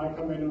thing when I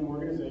come into an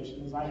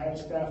organization is I have a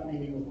staff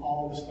meeting with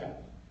all the staff.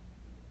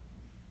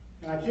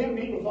 And I can't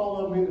meet with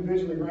all of them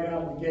individually right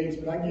out of the gates,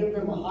 but I give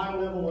them a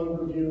high-level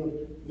overview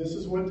of this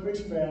is what to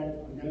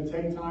expect. I'm going to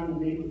take time to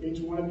meet with each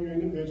one of you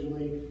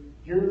individually.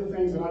 Here are the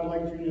things that I'd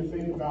like for you to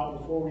think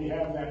about before we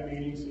have that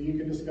meeting so you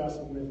can discuss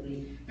them with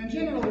me. And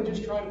generally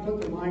just try to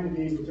put their mind at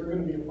ease that they're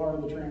going to be a part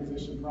of the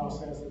transition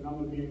process and I'm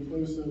going to be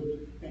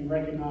inclusive and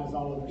recognize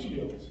all of their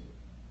skills.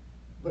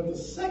 But the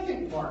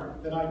second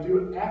part that I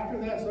do after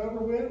that's over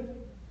with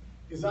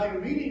is I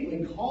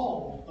immediately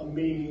call a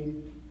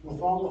meeting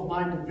with all of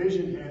my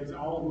division heads,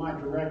 all of my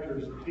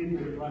directors, the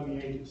people that run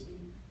the agency.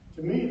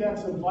 To me,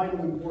 that's of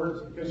vital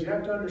importance because you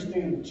have to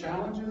understand the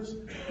challenges,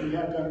 and you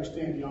have to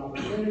understand the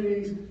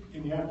opportunities,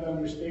 and you have to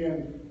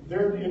understand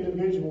their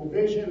individual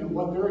vision and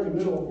what they're in the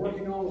middle of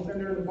working on within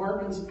their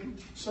departments.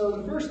 So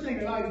the first thing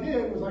that I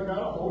did was I got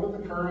a hold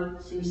of the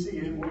current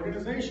CCM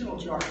organizational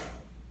chart.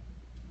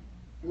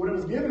 And when it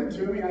was given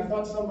to me, I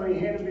thought somebody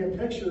handed me a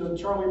picture of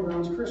Charlie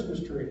Brown's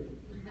Christmas tree.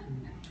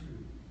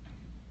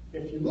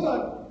 If you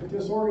look at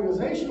this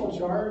organizational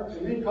chart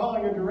and me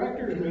calling a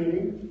director's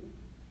meeting,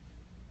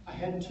 I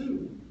had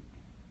two,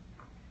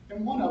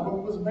 and one of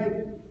them was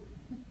vacant.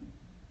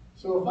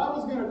 So if I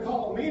was going to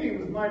call a meeting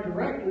with my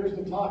directors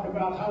to talk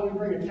about how we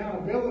bring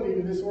accountability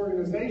to this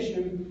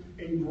organization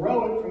and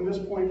grow it from this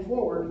point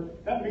forward,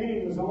 that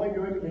meeting was only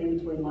going to be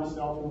between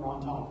myself and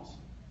Ron Thomas.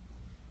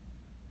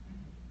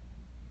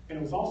 And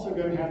it was also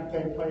going to have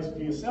to take place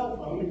via cell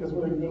phone because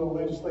we're in the middle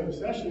of legislative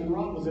session and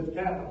Ron was at the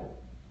Capitol.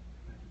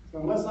 So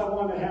unless I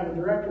wanted to have a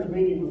director's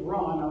meeting with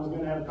Ron, I was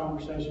going to have a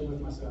conversation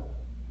with myself.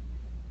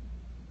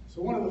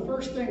 So one of the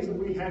first things that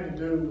we had to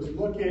do was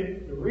look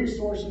at the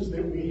resources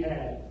that we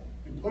had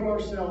and put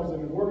ourselves in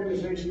an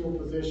organizational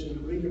position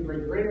that we could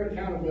bring greater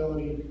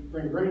accountability,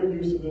 bring greater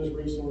use of those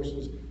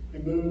resources,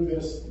 and move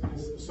this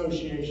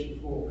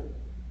association forward.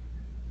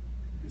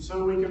 And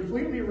so we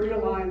completely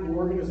realigned the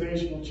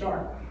organizational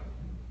chart.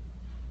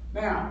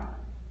 Now,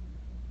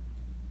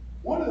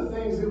 one of the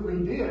things that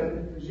we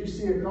did, as you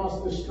see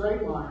across this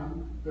straight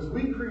line, was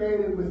we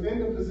created within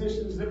the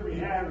positions that we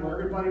had where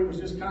everybody was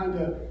just kind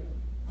of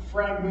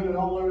fragmented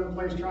all over the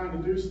place trying to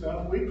do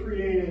stuff, we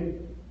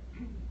created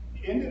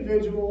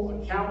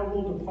individual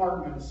accountable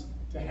departments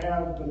to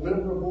have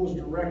deliverables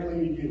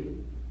directly to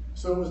you.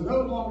 So it was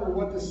no longer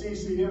what the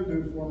CCM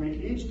do for me.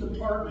 Each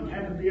department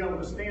had to be able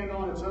to stand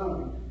on its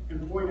own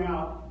and point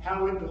out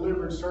how it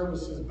delivered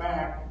services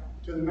back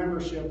to the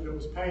membership that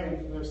was paying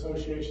for the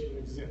association to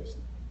exist.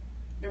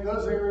 And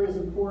those areas,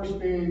 of course,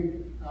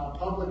 being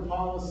public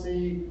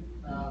policy,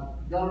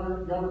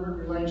 government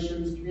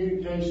relations,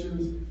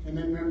 communications, and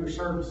then member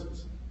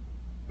services.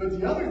 But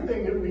the other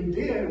thing that we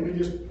did, and we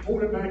just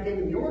pulled it back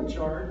into the org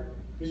chart,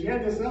 is you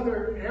had this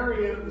other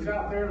area that was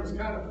out there that was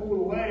kind of pulled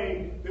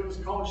away that was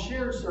called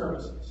shared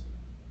services.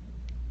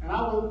 And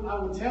I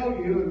will tell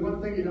you, and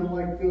one thing you don't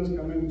like to do is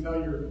come in and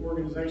tell your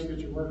organization that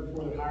you're working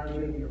for that hired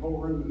you and your whole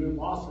room of new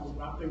bosses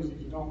about things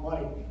that you don't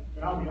like.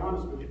 But I'll be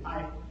honest with you,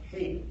 I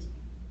hate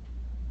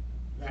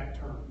that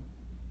term.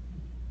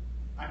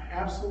 I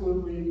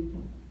absolutely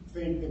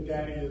think that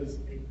that is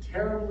a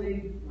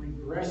terribly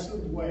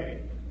regressive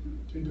way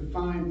to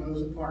define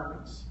those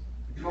departments,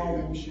 to call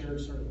them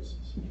shared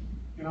services.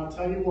 And I'll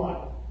tell you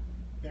why.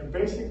 They're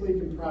basically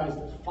comprised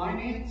of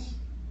finance,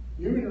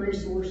 human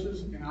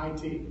resources, and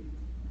IT.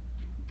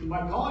 And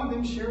by calling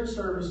them shared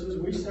services,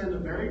 we send a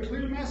very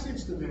clear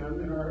message to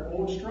them in our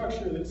old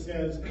structure that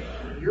says,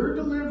 your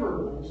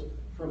deliverables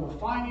from a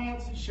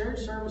finance, shared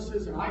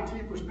services, and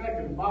IT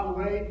perspective. And by the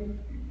way,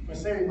 if I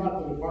say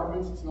about the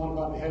departments, it's not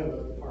about the head of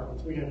those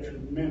departments. We have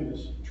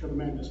tremendous,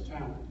 tremendous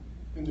talent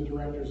in the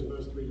directors of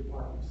those three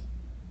departments.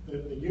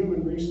 The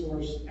human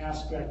resource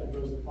aspect of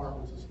those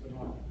departments is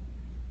phenomenal.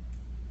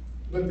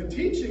 But the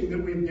teaching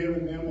that we've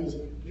given them is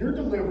your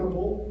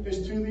deliverable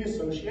is to the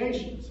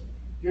associations.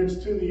 It's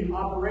to the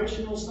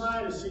operational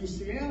side of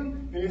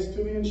CCM, and it's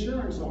to the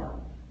insurance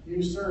arm.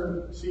 You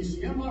serve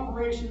CCM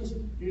operations,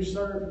 you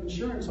serve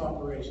insurance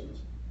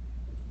operations.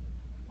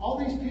 All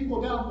these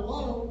people down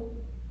below,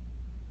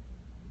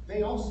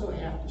 they also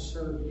have to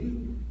serve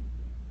you.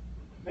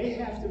 They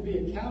have to be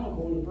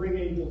accountable to bring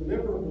a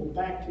deliverable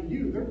back to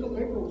you. Their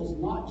deliverable is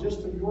not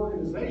just to the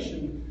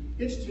organization,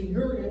 it's to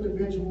your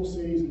individual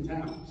cities and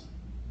towns.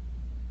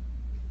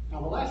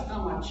 Now, the last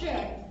time I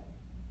checked,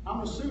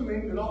 I'm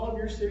assuming that all of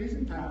your cities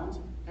and towns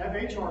have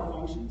HR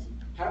functions,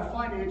 have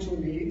financial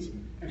needs,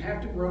 and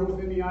have to grow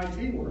within the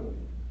IT world.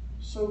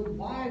 So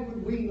why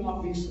would we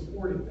not be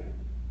supporting that?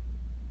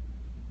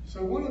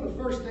 So one of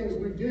the first things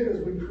we did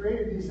is we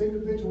created these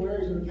individual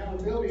areas of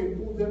accountability and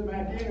pulled them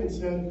back in and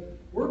said,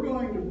 we're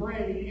going to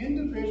bring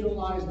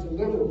individualized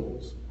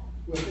deliverables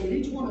within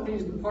each one of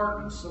these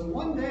departments. So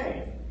one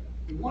day,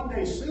 and one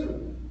day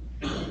soon,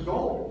 the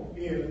goal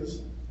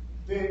is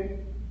that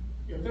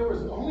if there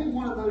was only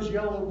one of those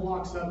yellow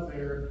blocks up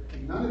there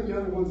and none of the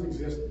other ones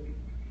existed,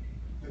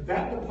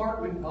 that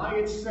department by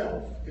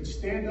itself could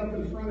stand up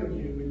in front of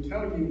you and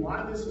tell you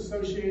why this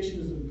association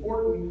is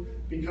important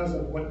because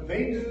of what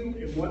they do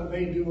and what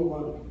they do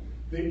alone.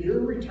 That your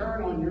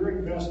return on your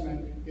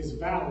investment is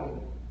valid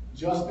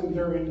just in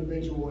their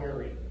individual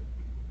area.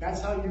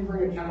 That's how you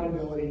bring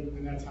accountability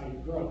and that's how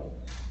you grow.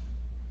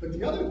 But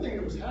the other thing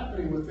that was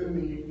happening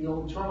within the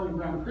old Charlie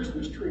Brown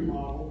Christmas tree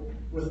model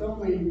with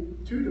only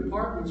 2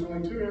 departments,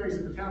 only 2 areas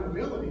of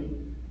accountability,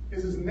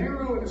 is as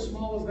narrow and as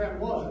small as that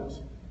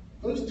was,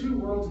 those 2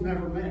 worlds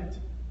never met,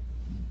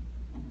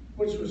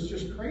 which was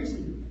just crazy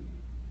to me.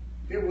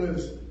 It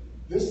was,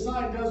 this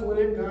side does what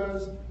it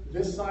does,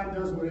 this side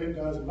does what it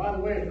does. And by the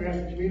way, if we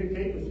have to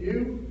communicate with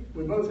you,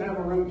 we both have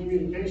our own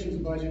communications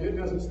budget. It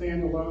doesn't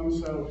stand alone.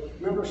 So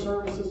member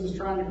services is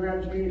trying to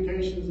grab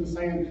communications and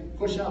saying,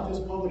 push out this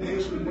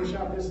publication, push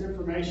out this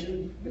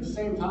information. At the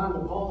same time, the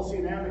policy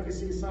and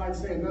advocacy side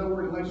saying, no,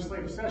 we're in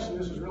legislative session.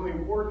 This is really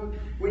important.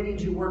 We need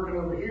you working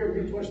over here.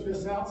 You push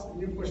this out,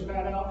 you push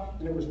that out.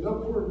 And there was no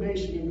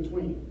coordination in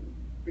between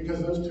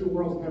because those 2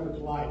 worlds never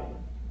collided.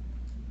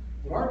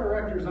 What our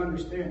directors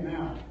understand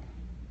now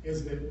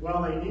is that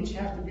while they each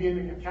have to be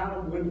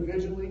accountable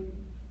individually,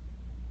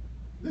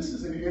 this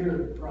is an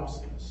iterative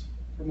process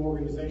from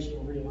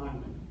organizational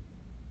realignment.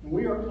 And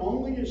we are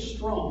only as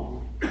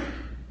strong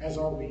as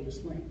our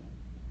weakest link.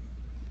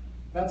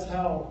 That's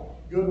how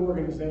good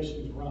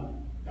organizations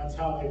run. That's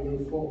how they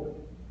move forward.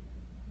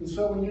 And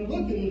so when you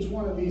look at each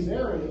one of these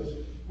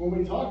areas, when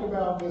we talk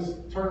about this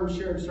term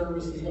shared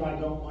services that I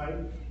don't like,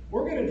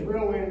 we're going to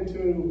drill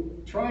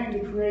into trying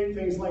to create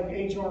things like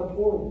HR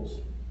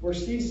portals, where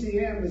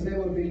CCM is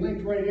able to be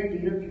linked right into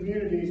your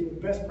communities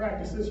with best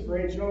practices for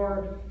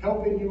HR,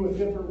 helping you with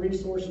different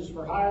resources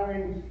for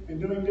hiring, and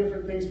doing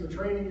different things for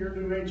training your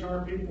new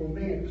HR people, and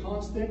being a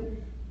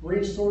constant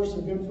resource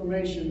of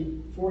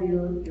information for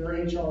your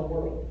HR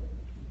world.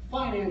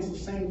 Finance, the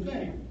same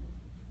thing.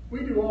 We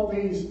do all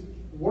these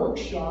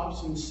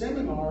workshops and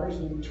seminars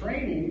and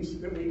trainings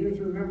that we do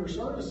through member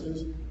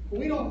services, but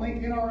we don't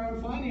link in our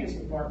own finance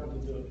department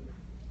to do it.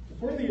 If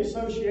we're the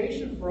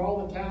association for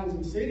all the towns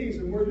and cities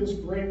and we're this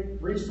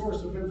great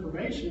resource of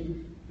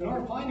information, then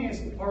our finance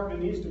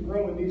department needs to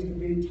grow and needs to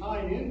be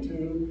tied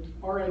into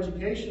our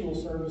educational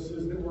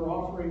services that we're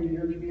offering to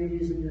your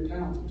communities and your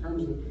towns in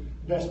terms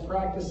of best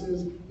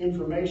practices,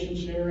 information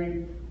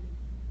sharing,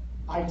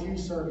 IT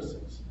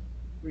services.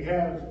 We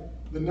have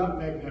the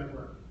Nutmeg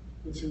Network.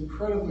 It's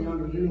incredibly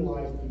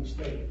underutilized in the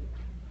state.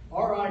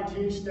 Our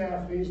IT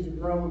staff needs to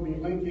grow and be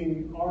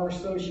linking our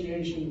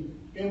association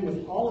in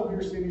with all of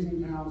your cities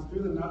and towns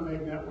through the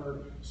Nutmeg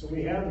Network, so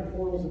we have the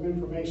portals of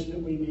information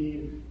that we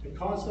need to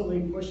constantly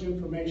push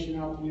information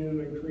out to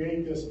you and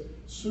create this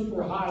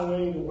super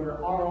highway to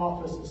where our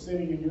office is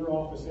sitting in your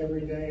office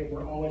every day and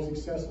we're always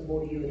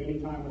accessible to you at any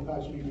time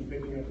without you even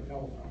picking up the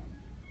telephone.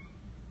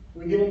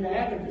 We get into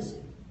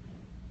advocacy.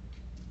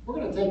 We're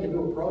going to take a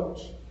new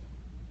approach.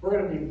 We're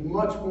going to be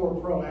much more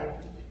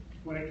proactive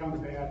when it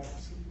comes to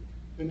advocacy.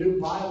 The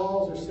new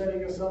bylaws are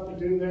setting us up to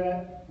do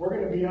that. We're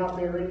going to be out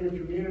there in your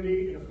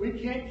community. And if we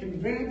can't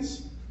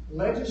convince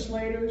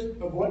legislators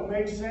of what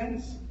makes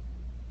sense,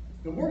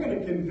 then we're going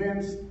to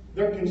convince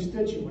their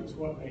constituents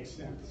what makes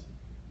sense.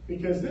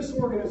 Because this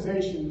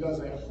organization does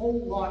a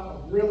whole lot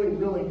of really,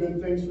 really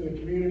good things for the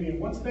community. And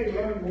once they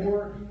learn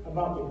more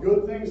about the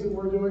good things that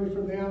we're doing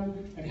for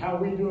them and how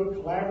we do it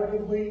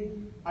collaboratively,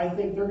 I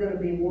think they're going to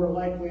be more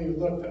likely to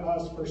look to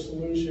us for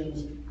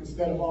solutions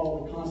instead of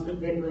all the constant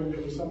bickering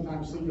that we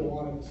sometimes see go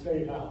on at the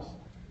State House.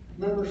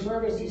 Member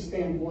services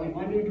standpoint,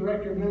 my new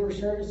director of member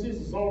services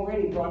has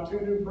already brought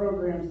 2 new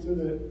programs to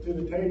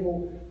the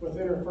table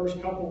within her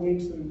first couple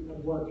weeks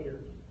of work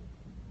here.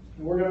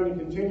 And we're going to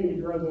continue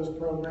to grow those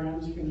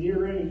programs, and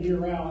year in and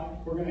year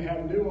out, we're going to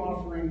have new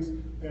offerings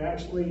that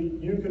actually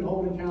you can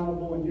hold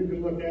accountable and you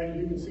can look at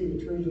and you can see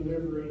the true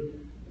delivery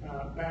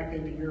back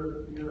into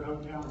your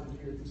hometowns and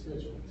your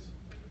constituents.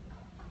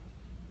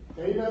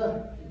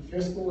 Data and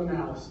fiscal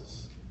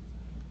analysis.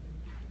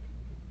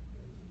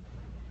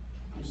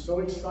 I'm so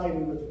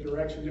excited with the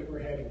direction that we're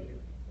heading here.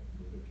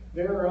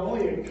 There are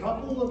only a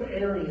couple of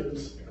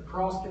areas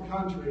across the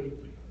country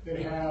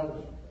that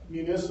have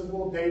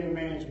municipal data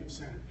management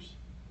centers.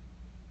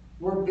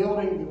 We're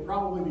building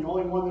probably the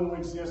only one that will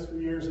exist for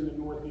years in the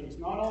Northeast.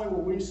 Not only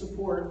will we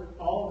support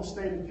all of the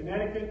state of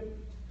Connecticut,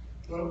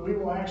 but we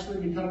will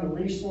actually become a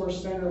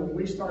resource center when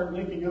we start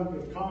linking up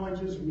with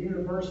colleges and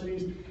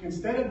universities.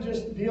 Instead of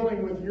just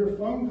dealing with your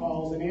phone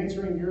calls and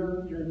answering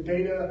your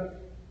data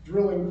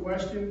drilling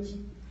questions,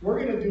 we're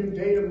going to do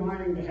data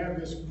mining to have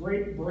this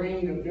great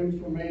brain of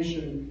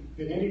information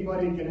that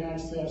anybody can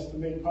access to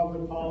make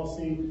public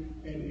policy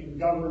and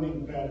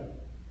governing better.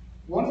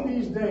 One of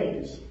these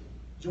days,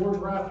 George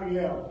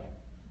Raphael,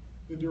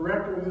 the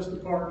director of this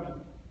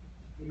department,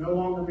 will no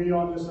longer be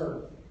on this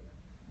earth.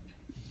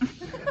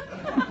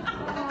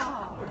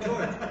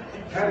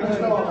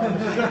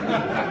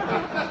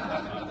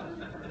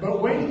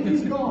 But when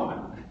he's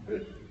gone,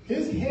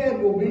 his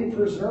head will be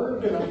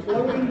preserved in a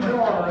floating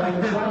jar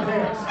on the front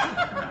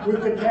desk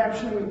with the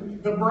caption,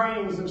 "The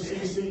Brains of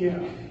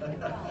CCM."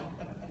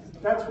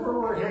 That's where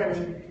we're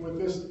headed with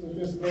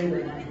this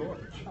data.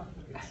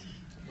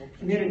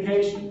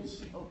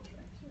 Communications.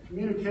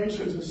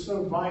 Communications is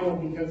so vital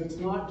because it's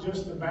not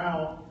just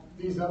about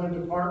these other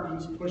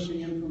departments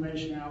pushing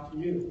information out to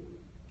you.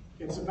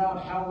 It's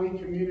about how we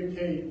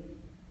communicate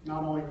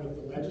not only with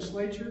the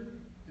legislature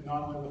and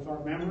not only with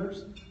our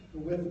members,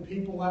 but with the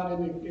people out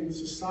in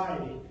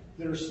society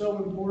that are so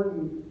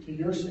important to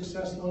your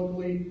success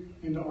locally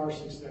and to our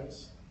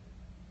success.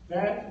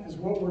 That is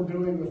what we're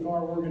doing with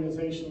our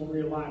organizational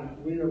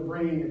realignment. We are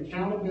bringing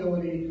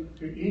accountability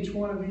to each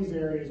one of these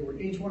areas, where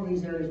each one of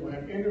these areas will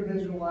have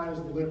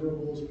individualized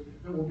deliverables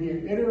that will be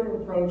an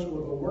iterative approach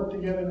where they'll work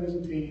together as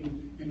a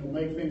team and it'll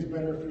make things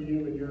better for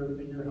you in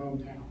your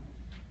hometown.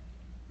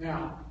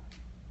 Now,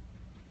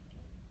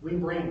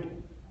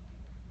 rebranding.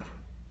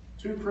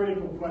 Two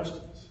critical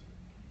questions.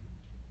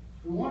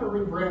 If we want to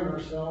rebrand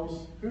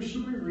ourselves, who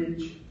should we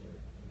reach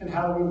and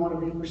how do we want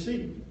to be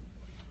perceived?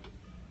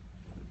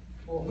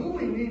 Well, who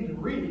we need to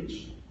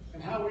reach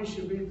and how we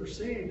should be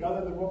perceived,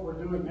 other than what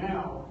we're doing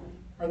now,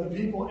 are the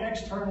people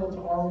external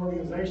to our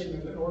organization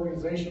and that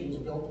organization was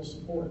built to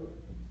support.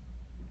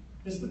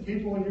 It's the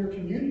people in your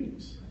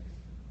communities.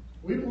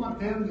 We want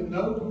them to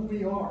know who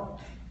we are.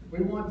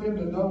 We want them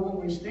to know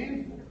what we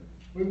stand for.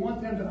 We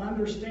want them to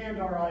understand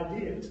our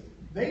ideas.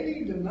 They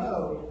need to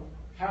know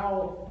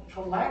how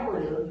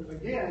collaborative,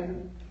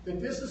 again,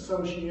 that this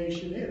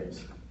association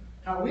is.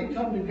 How we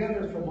come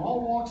together from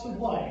all walks of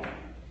life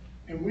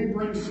and we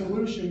bring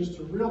solutions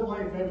to real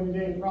life,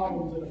 everyday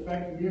problems that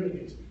affect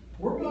communities.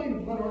 We're going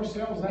to put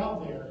ourselves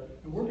out there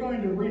and we're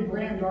going to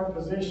rebrand our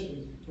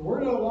positions. So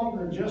we're no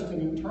longer just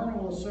an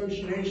internal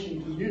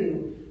association to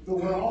you, but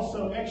we're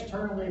also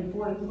externally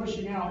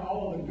pushing out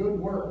all of the good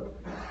work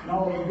and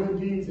all of the good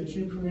deeds that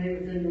you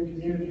create within your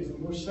communities, and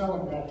we're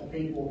selling that to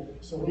people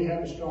so we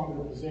have a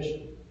stronger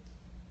position.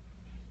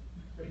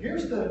 But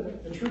here's the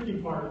tricky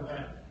part of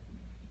that.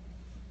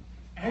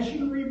 As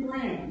you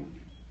rebrand,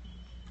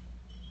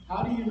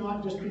 how do you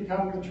not just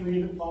become the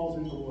tree that falls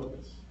in the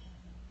woods?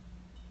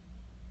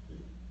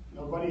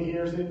 Nobody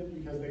hears it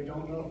because they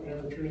don't know if it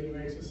ever truly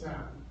makes a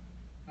sound.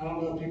 I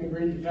don't know if you can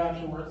read the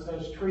caption where it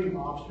says tree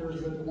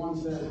mobsters, but the one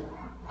says,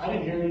 "I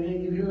didn't hear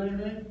anything, you hear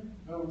anything?"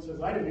 The other one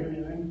says, "I didn't hear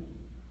anything."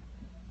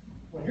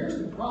 Well, here's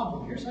the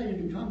problem. Here's how you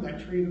become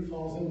that tree that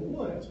falls in the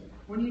woods.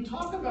 When you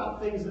talk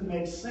about things that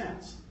make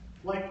sense,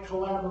 like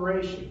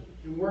collaboration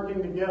and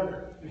working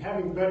together and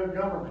having better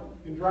government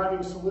and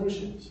driving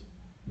solutions,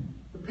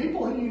 the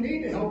people who you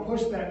need to help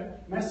push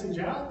that message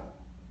out,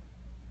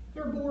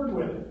 they're bored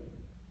with it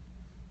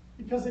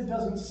because it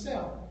doesn't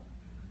sell.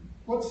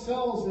 What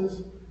sells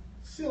is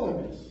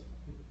silliness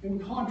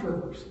and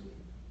controversy.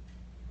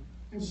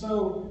 And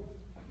so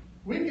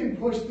we can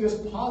push this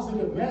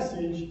positive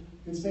message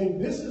and say,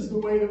 this is the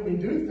way that we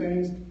do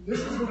things, this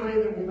is the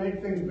way that we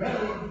make things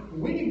better,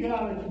 and we can get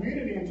out in the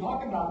community and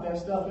talk about that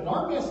stuff, and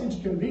our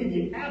message can be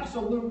the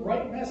absolute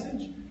right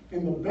message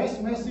and the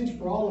best message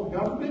for all of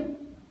government.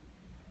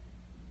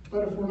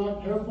 But if we're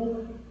not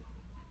careful,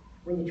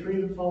 we're the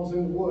tree that falls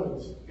in the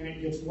woods, and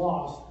it gets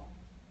lost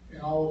in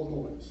all of the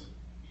noise.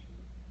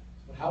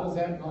 So how does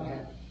that not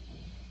happen?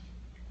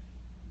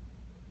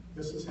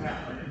 This is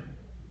happening.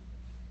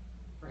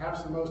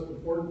 Perhaps the most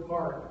important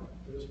part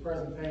of this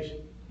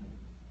presentation.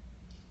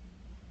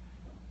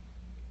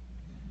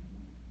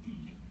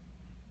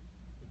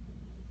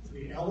 It's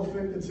the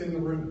elephant that's in the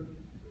room.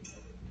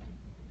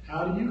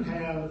 How do you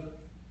have...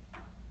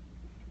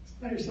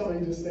 I hear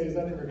somebody just say, is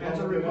that the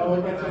Republican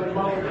elephant? That's a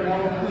Republican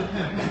elephant.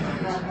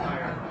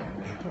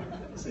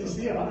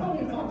 See, I'm not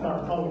even talking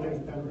about Republicans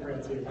and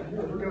Democrats here.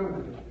 We're going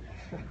with it.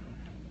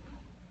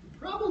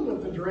 The problem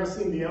with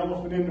addressing the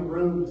elephant in the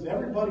room is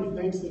everybody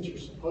thinks that you're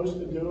supposed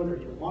to do it, or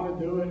you want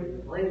to do it, or you're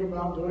brave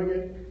about doing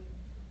it.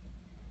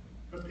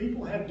 But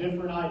people have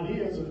different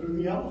ideas of who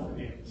the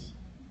elephant is.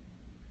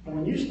 And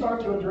when you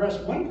start to address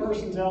one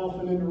person's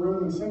elephant in the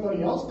room and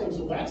somebody else thinks,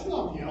 well, that's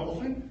not the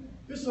elephant,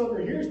 this over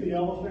here is the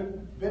elephant,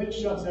 then it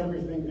shuts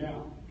everything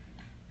down.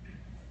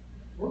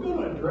 We're going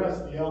to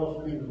address the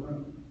elephant in the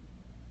room.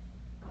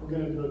 We're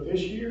going to do it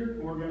this year,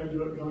 and we're going to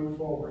do it going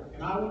forward.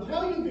 And I will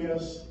tell you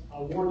this,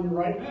 I'll warn you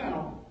right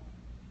now,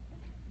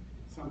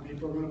 some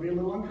people are going to be a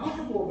little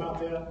uncomfortable about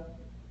that,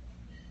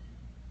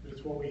 but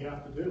it's what we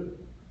have to do.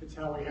 It's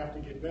how we have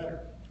to get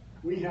better.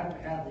 We have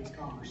to have these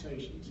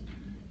conversations.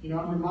 You know,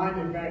 I'm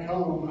reminded back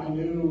home, I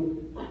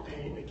knew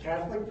a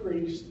Catholic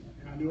priest,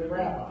 and I knew a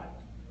rabbi.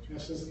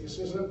 This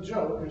isn't a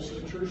joke, this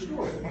is a true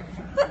story.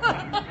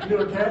 I knew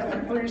a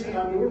Catholic priest and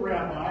I knew a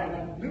rabbi, and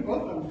I knew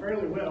both of them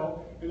fairly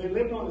well, and they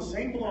lived on the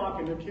same block,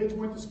 and their kids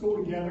went to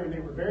school together, and they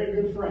were very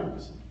good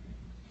friends.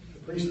 The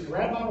priest and the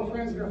rabbi were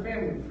friends, and their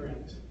family were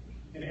friends.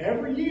 And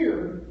every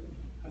year,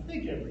 I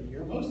think every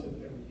year, most of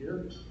it every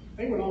year,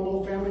 they went on a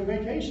little family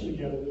vacation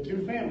together, the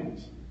two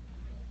families.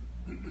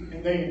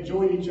 And they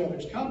enjoyed each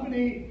other's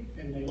company,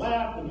 and they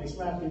laughed, and they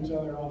slapped each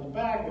other on the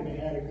back, and they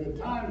had a good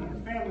time,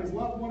 and their families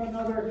loved one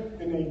another,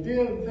 and they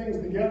did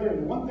things together,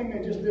 and the one thing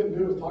they just didn't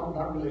do was talk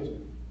about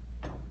religion.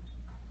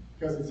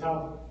 Because it's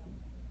how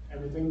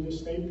everything just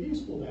stayed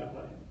peaceful that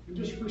way. We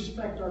just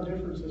respect our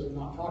differences and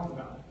not talk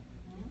about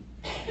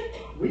it.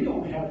 We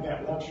don't have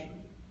that luxury.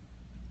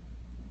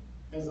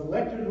 As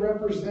elected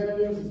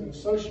representatives, as an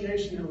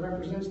association that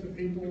represents the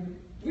people,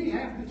 we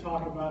have to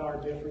talk about our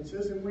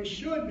differences, and we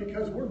should,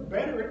 because we're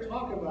better at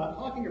talking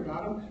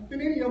about them than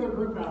any other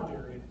group out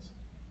there is.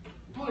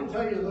 I want to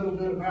tell you a little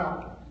bit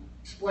about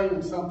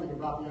explaining something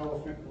about the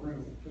elephant in the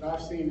room that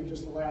I've seen in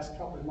just the last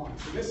couple of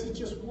months. And this is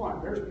just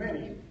one. There's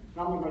many. And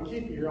I'm not going to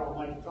keep you here all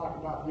night to talk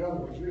about the other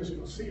ones. You're just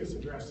going to see us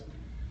address them.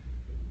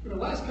 For the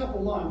last couple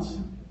of months,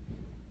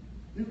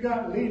 you've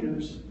got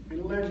leaders in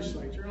the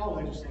legislature, all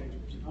legislatures.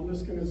 I'm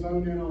just going to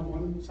zone in on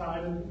one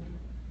side of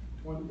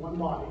one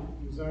body,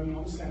 and zone in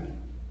on the Senate.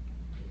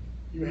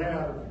 You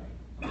have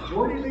a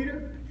majority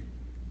leader,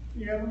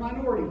 you have a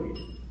minority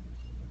leader.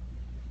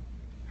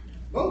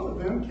 Both of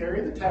them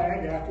carry the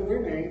tag after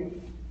their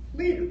name,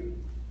 leader.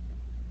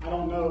 I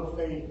don't know if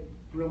they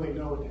really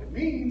know what that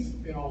means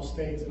in all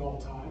states at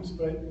all times,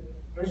 but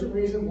there's a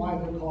reason why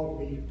they're called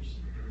leaders.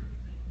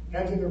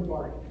 Heads of their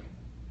party.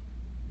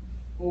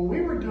 Well,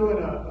 we were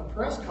doing a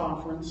press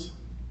conference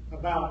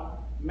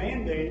about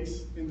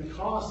mandates and the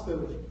cost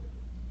of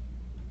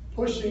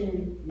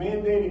pushing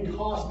mandated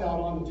cost out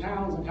on the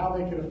towns and how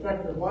they could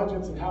affect their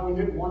budgets and how we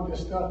didn't want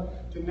this stuff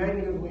to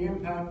negatively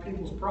impact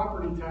people's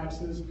property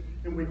taxes,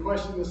 and we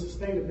questioned the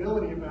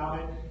sustainability about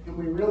it, and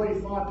we really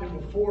thought that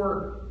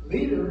before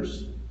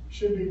leaders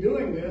should be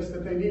doing this,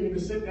 that they needed to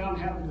sit down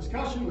and have a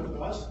discussion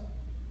with us.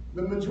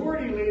 The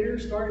majority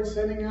leaders started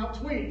sending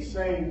out tweets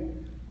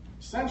saying,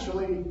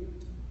 essentially,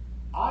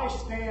 I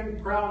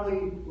stand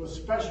proudly with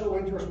special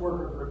interest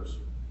worker groups.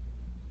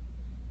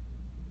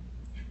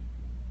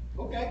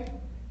 Okay.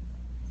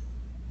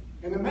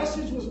 And the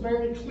message was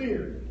very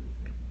clear.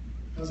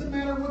 Doesn't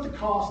matter what the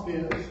cost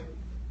is.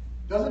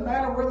 Doesn't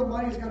matter where the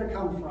money's going to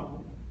come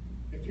from.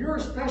 If you're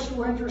a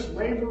special interest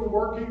labor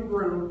working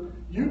group,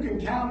 you can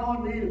count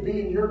on me to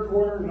be in your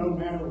corner no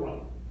matter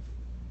what.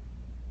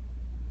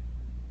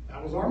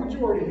 That was our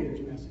majority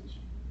leader's message.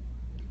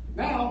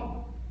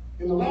 Now,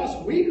 in the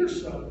last week or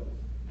so,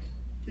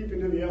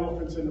 keeping to the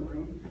elephants in the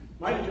room,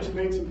 might have just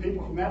made some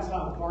people from that side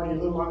of the party a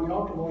little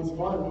uncomfortable, and some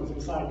other ones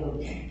inside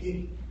going, yeah, get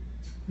it.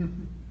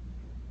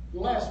 The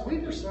last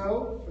week or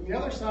so, from the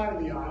other side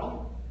of the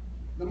aisle,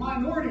 the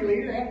minority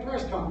leader had a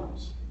press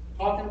conference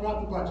talking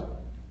about the budget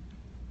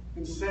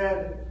and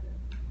said,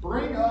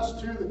 bring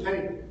us to the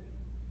table.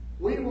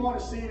 We want a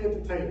seat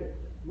at the table.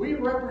 We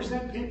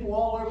represent people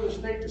all over the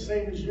state the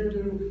same as you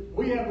do.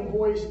 We have a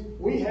voice.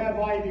 We have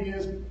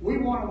ideas. We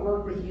want to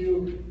work with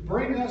you.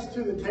 Bring us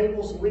to the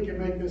table so we can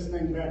make this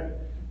thing better.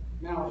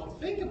 Now, if you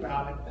think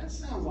about it, that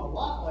sounds a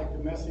lot like the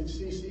message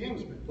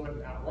CCM's been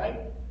putting out, right?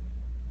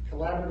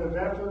 Collaborative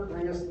effort,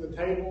 bring us to the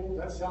table.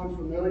 That sounds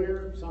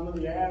familiar, some of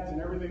the ads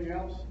and everything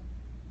else.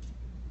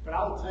 But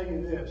I'll tell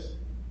you this,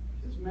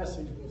 his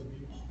message was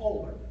the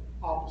polar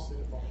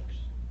opposite of ours.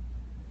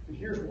 And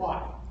here's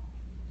why.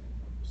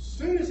 As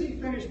soon as he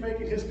finished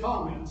making his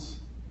comments,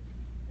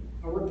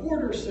 a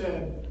reporter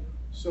said,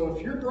 so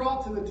if you're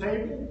brought to the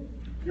table,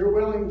 you're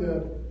willing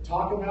to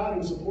talk about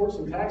and support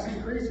some tax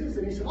increases?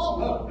 And he said,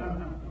 oh,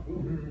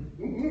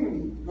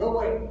 no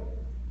way.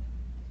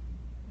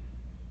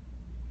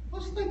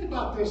 Let's think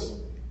about this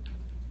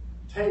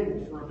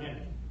table for a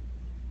minute.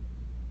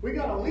 We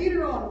got a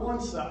leader on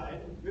one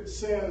side that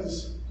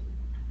says,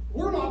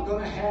 we're not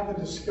going to have a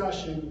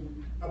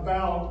discussion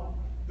about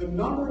the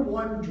number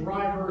one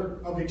driver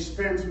of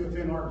expense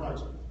within our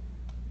budget.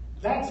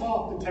 That's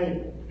off the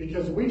table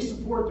because we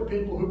support the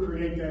people who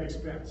create that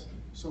expense.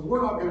 So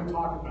we're not going to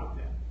talk about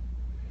that.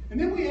 And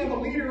then we have a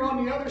leader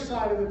on the other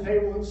side of the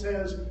table that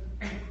says,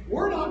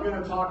 we're not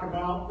going to talk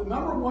about the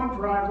number one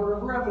driver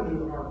of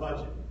revenue in our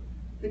budget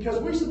because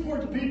we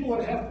support the people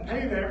that have to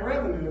pay that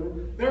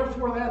revenue,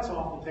 therefore that's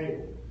off the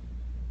table.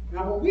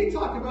 Now when we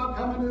talk about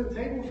coming to the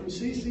table from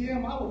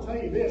CCM, I will tell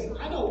you this,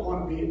 I don't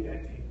want to be at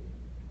that table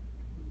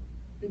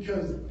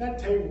because that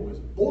table is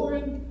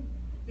boring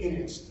and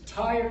it's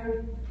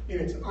tired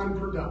and it's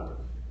unproductive.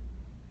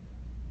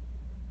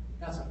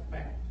 That's a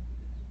fact.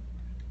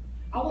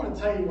 I want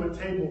to tell you what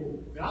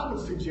table that I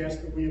would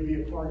suggest that we would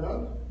be a part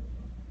of.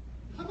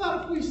 How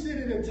about if we sit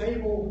at a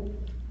table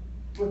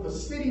with a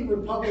city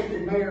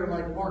Republican mayor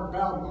like Mark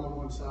Bowden on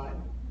one side,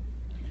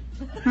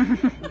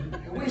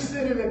 and we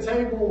sit at a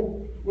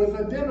table with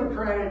a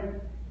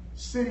Democratic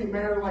city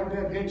mayor like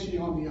Deb Hinchy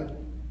on the other,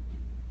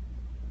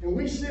 and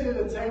we sit at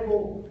a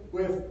table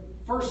with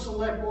First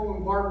Select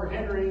Woman Barbara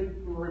Henry,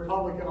 who's a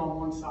Republican, on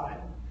one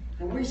side,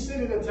 and we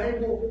sit at a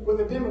table with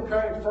a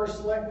Democratic First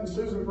Selectman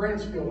Susan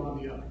Bransfield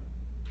on the other.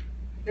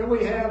 And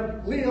we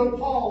have Leo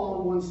Paul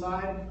on one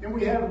side, and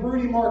we have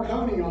Rudy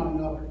Marconi on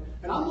another.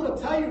 And I'm going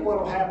to tell you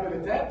what will happen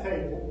at that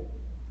table.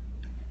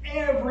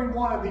 every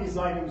one of these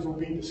items will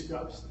be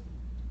discussed.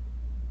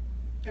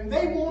 And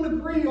they won't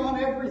agree on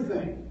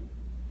everything.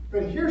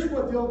 But here's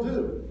what they'll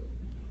do.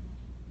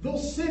 They'll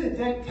sit at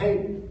that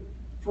table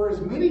for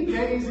as many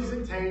days as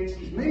it takes,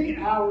 as many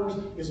hours,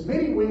 as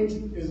many weeks,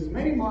 as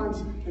many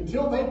months,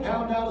 until they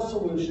pound out a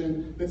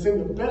solution that's in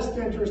the best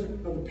interest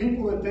of the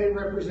people that they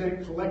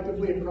represent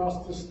collectively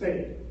across the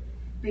state.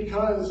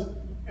 Because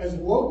as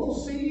local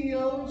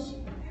CEOs,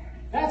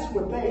 that's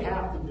what they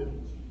have to do.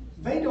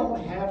 They don't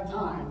have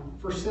time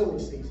for silly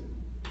season.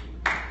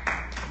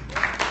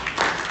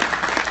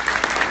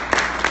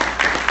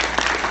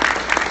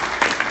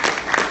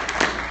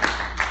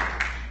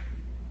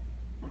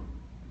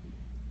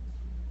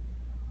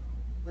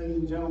 Ladies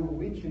and gentlemen,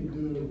 we can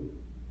do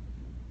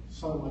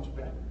so much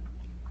better.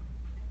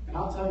 And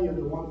I'll tell you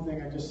the one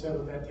thing I just said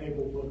what that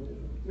table would do.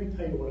 Let me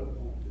tell you what it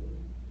won't do.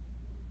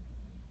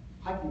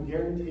 I can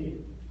guarantee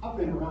you, I've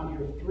been around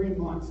here 3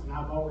 months and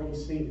I've already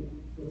seen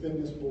it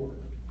within this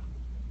board.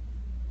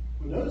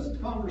 When those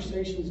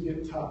conversations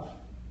get tough,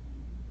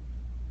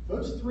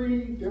 those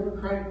 3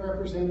 Democratic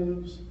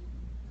representatives,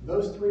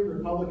 those 3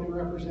 Republican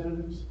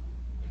representatives,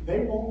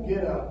 they won't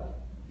get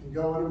up and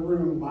go in a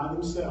room by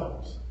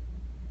themselves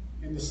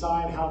and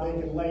decide how they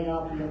can lay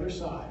out the other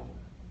side,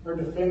 or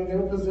defend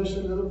their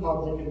position to the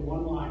public in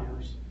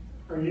one-liners,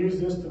 or use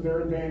this to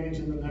their advantage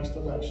in the next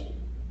election.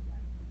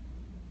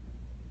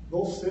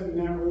 They'll sit in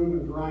that room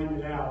and grind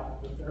it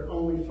out, with their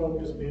only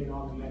focus being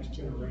on the next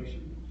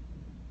generation.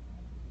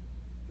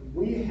 And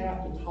we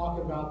have to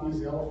talk about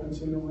these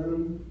elephants in the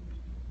room,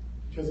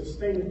 because the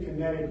state of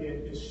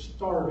Connecticut is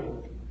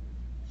starving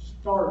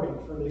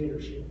for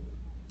leadership.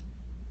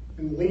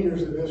 And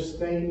leaders of this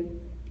state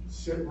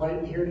sit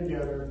right here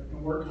together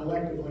and work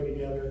collectively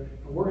together,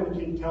 and we're going to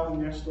keep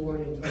telling that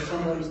story until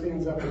somebody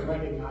stands up and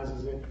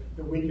recognizes it,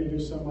 that we can do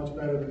so much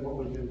better than what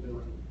we've been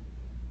doing.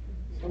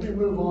 Let me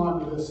move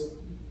on to this,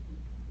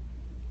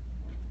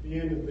 the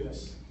end of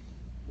this,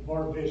 of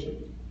our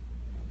vision.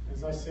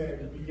 As I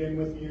said, begin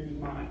with the end in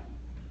mind.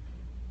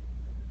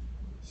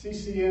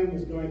 CCM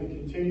is going to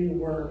continue to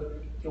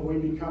work till we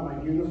become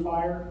a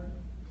unifier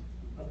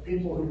of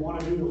people who want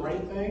to do the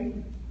right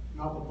thing,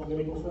 not the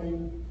political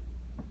thing.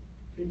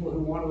 People who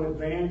want to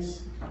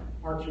advance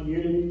our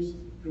communities,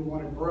 who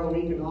want to grow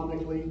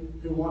economically,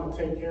 who want to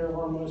take care of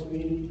our most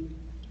needy.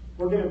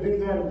 We're going to do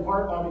that in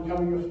part by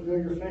becoming a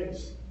familiar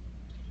face.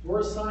 We're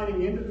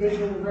assigning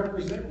individual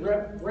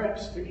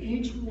reps to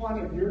each one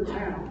of your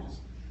towns.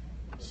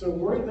 So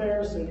we're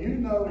there so you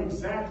know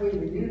exactly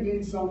when you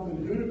need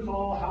something, who to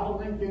call, how to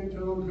link into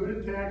them, who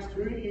to text,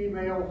 who to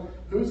email,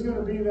 who's going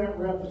to be that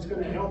rep that's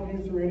going to help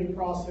you through any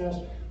process.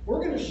 We're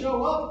going to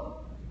show up.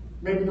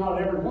 Maybe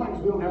not everyone,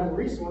 because we don't have the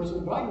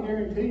resources, but I can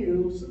guarantee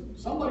you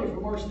somebody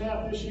from our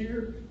staff this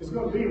year is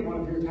going to be at one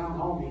of your town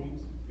hall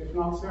meetings, if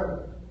not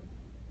several.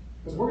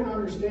 Because we're going to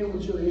understand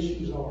what your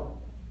issues are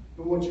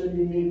and what your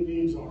unique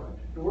needs are.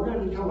 And we're going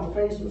to become a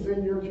face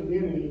within your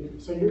community,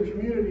 so your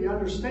community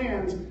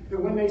understands that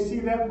when they see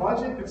that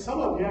budget, that some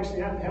of you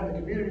actually have to have the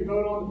community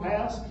vote on to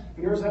pass,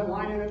 and there's that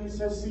line in it that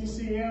says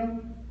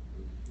CCM,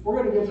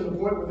 we're going to get to the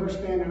point where they're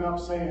standing up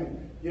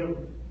saying,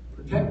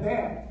 protect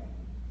that.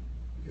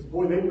 Because,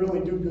 boy, they really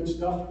do good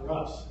stuff for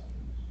us.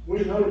 We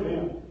know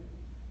them.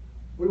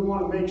 We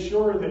want to make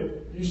sure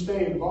that you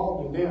stay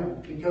involved in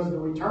them, because the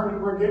return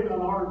that we're getting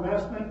on our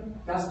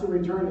investment, that's the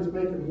return that's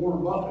making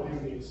Warren Buffett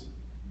envious.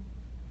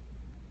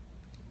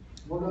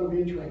 We're going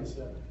to be a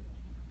trendsetter.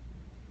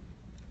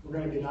 We're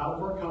going to get out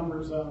of our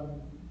comfort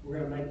zone. We're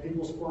going to make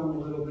people squirm a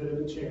little bit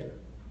in the chair.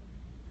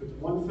 But the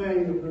one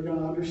thing that we're going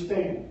to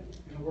understand,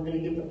 and we're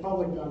going to get the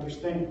public to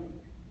understand,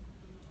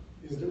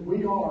 is that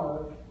we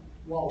are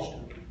Wall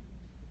Street.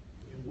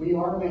 We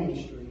are Main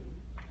Street,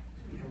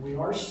 and we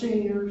are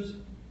seniors,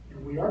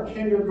 and we are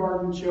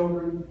kindergarten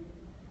children,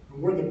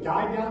 and we're the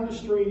guy down the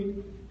street,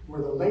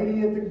 we're the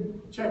lady at the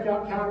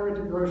checkout counter at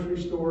the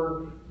grocery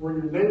store, we're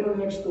your neighbor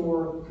next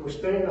door, we're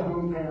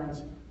stay-at-home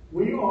parents.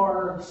 We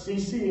are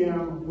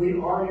CCM, we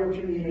are your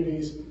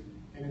communities,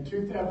 and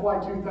in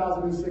FY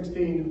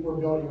 2016, we're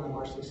building on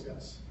our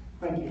success.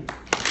 Thank you.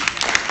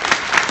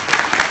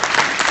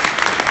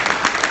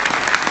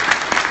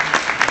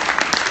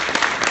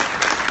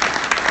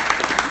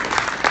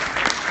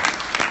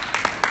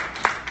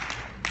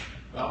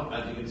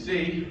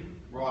 See,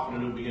 we're off in a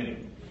new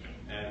beginning.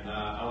 And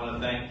I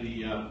want to thank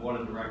the Board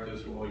of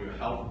Directors for all your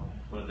help.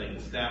 I want to thank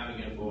the staff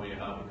again for all your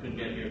help. We couldn't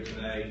get here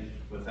today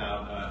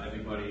without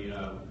everybody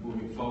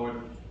moving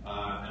forward.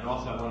 And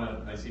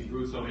also I see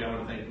Bruce over here. I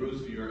want to thank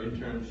Bruce for your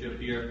internship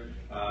here.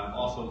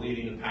 Also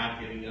leading the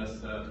pack, getting us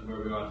to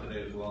where we are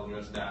today as well, and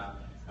your staff.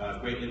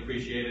 Greatly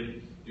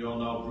appreciated. You all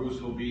know Bruce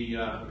will be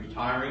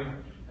retiring,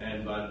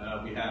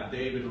 but we have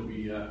David who will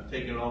be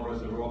taking over,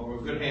 so we're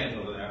in good hands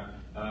over there.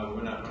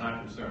 We're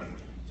not concerned.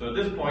 So at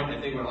this point,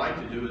 I think what I'd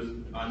like to do is,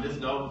 on this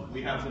note,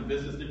 we have some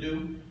business to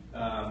do,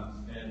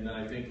 and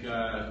I think, can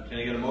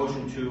I get a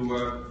motion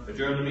to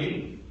adjourn the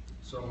meeting?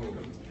 So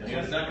moved. Can I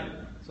get a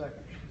second?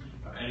 Second.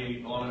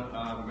 Any,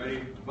 ready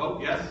to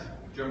vote? Yes?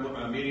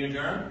 Meeting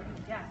adjourned?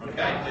 Yes.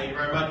 Okay, thank you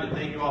very much, and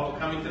thank you all for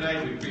coming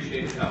today. We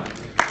appreciate your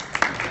help.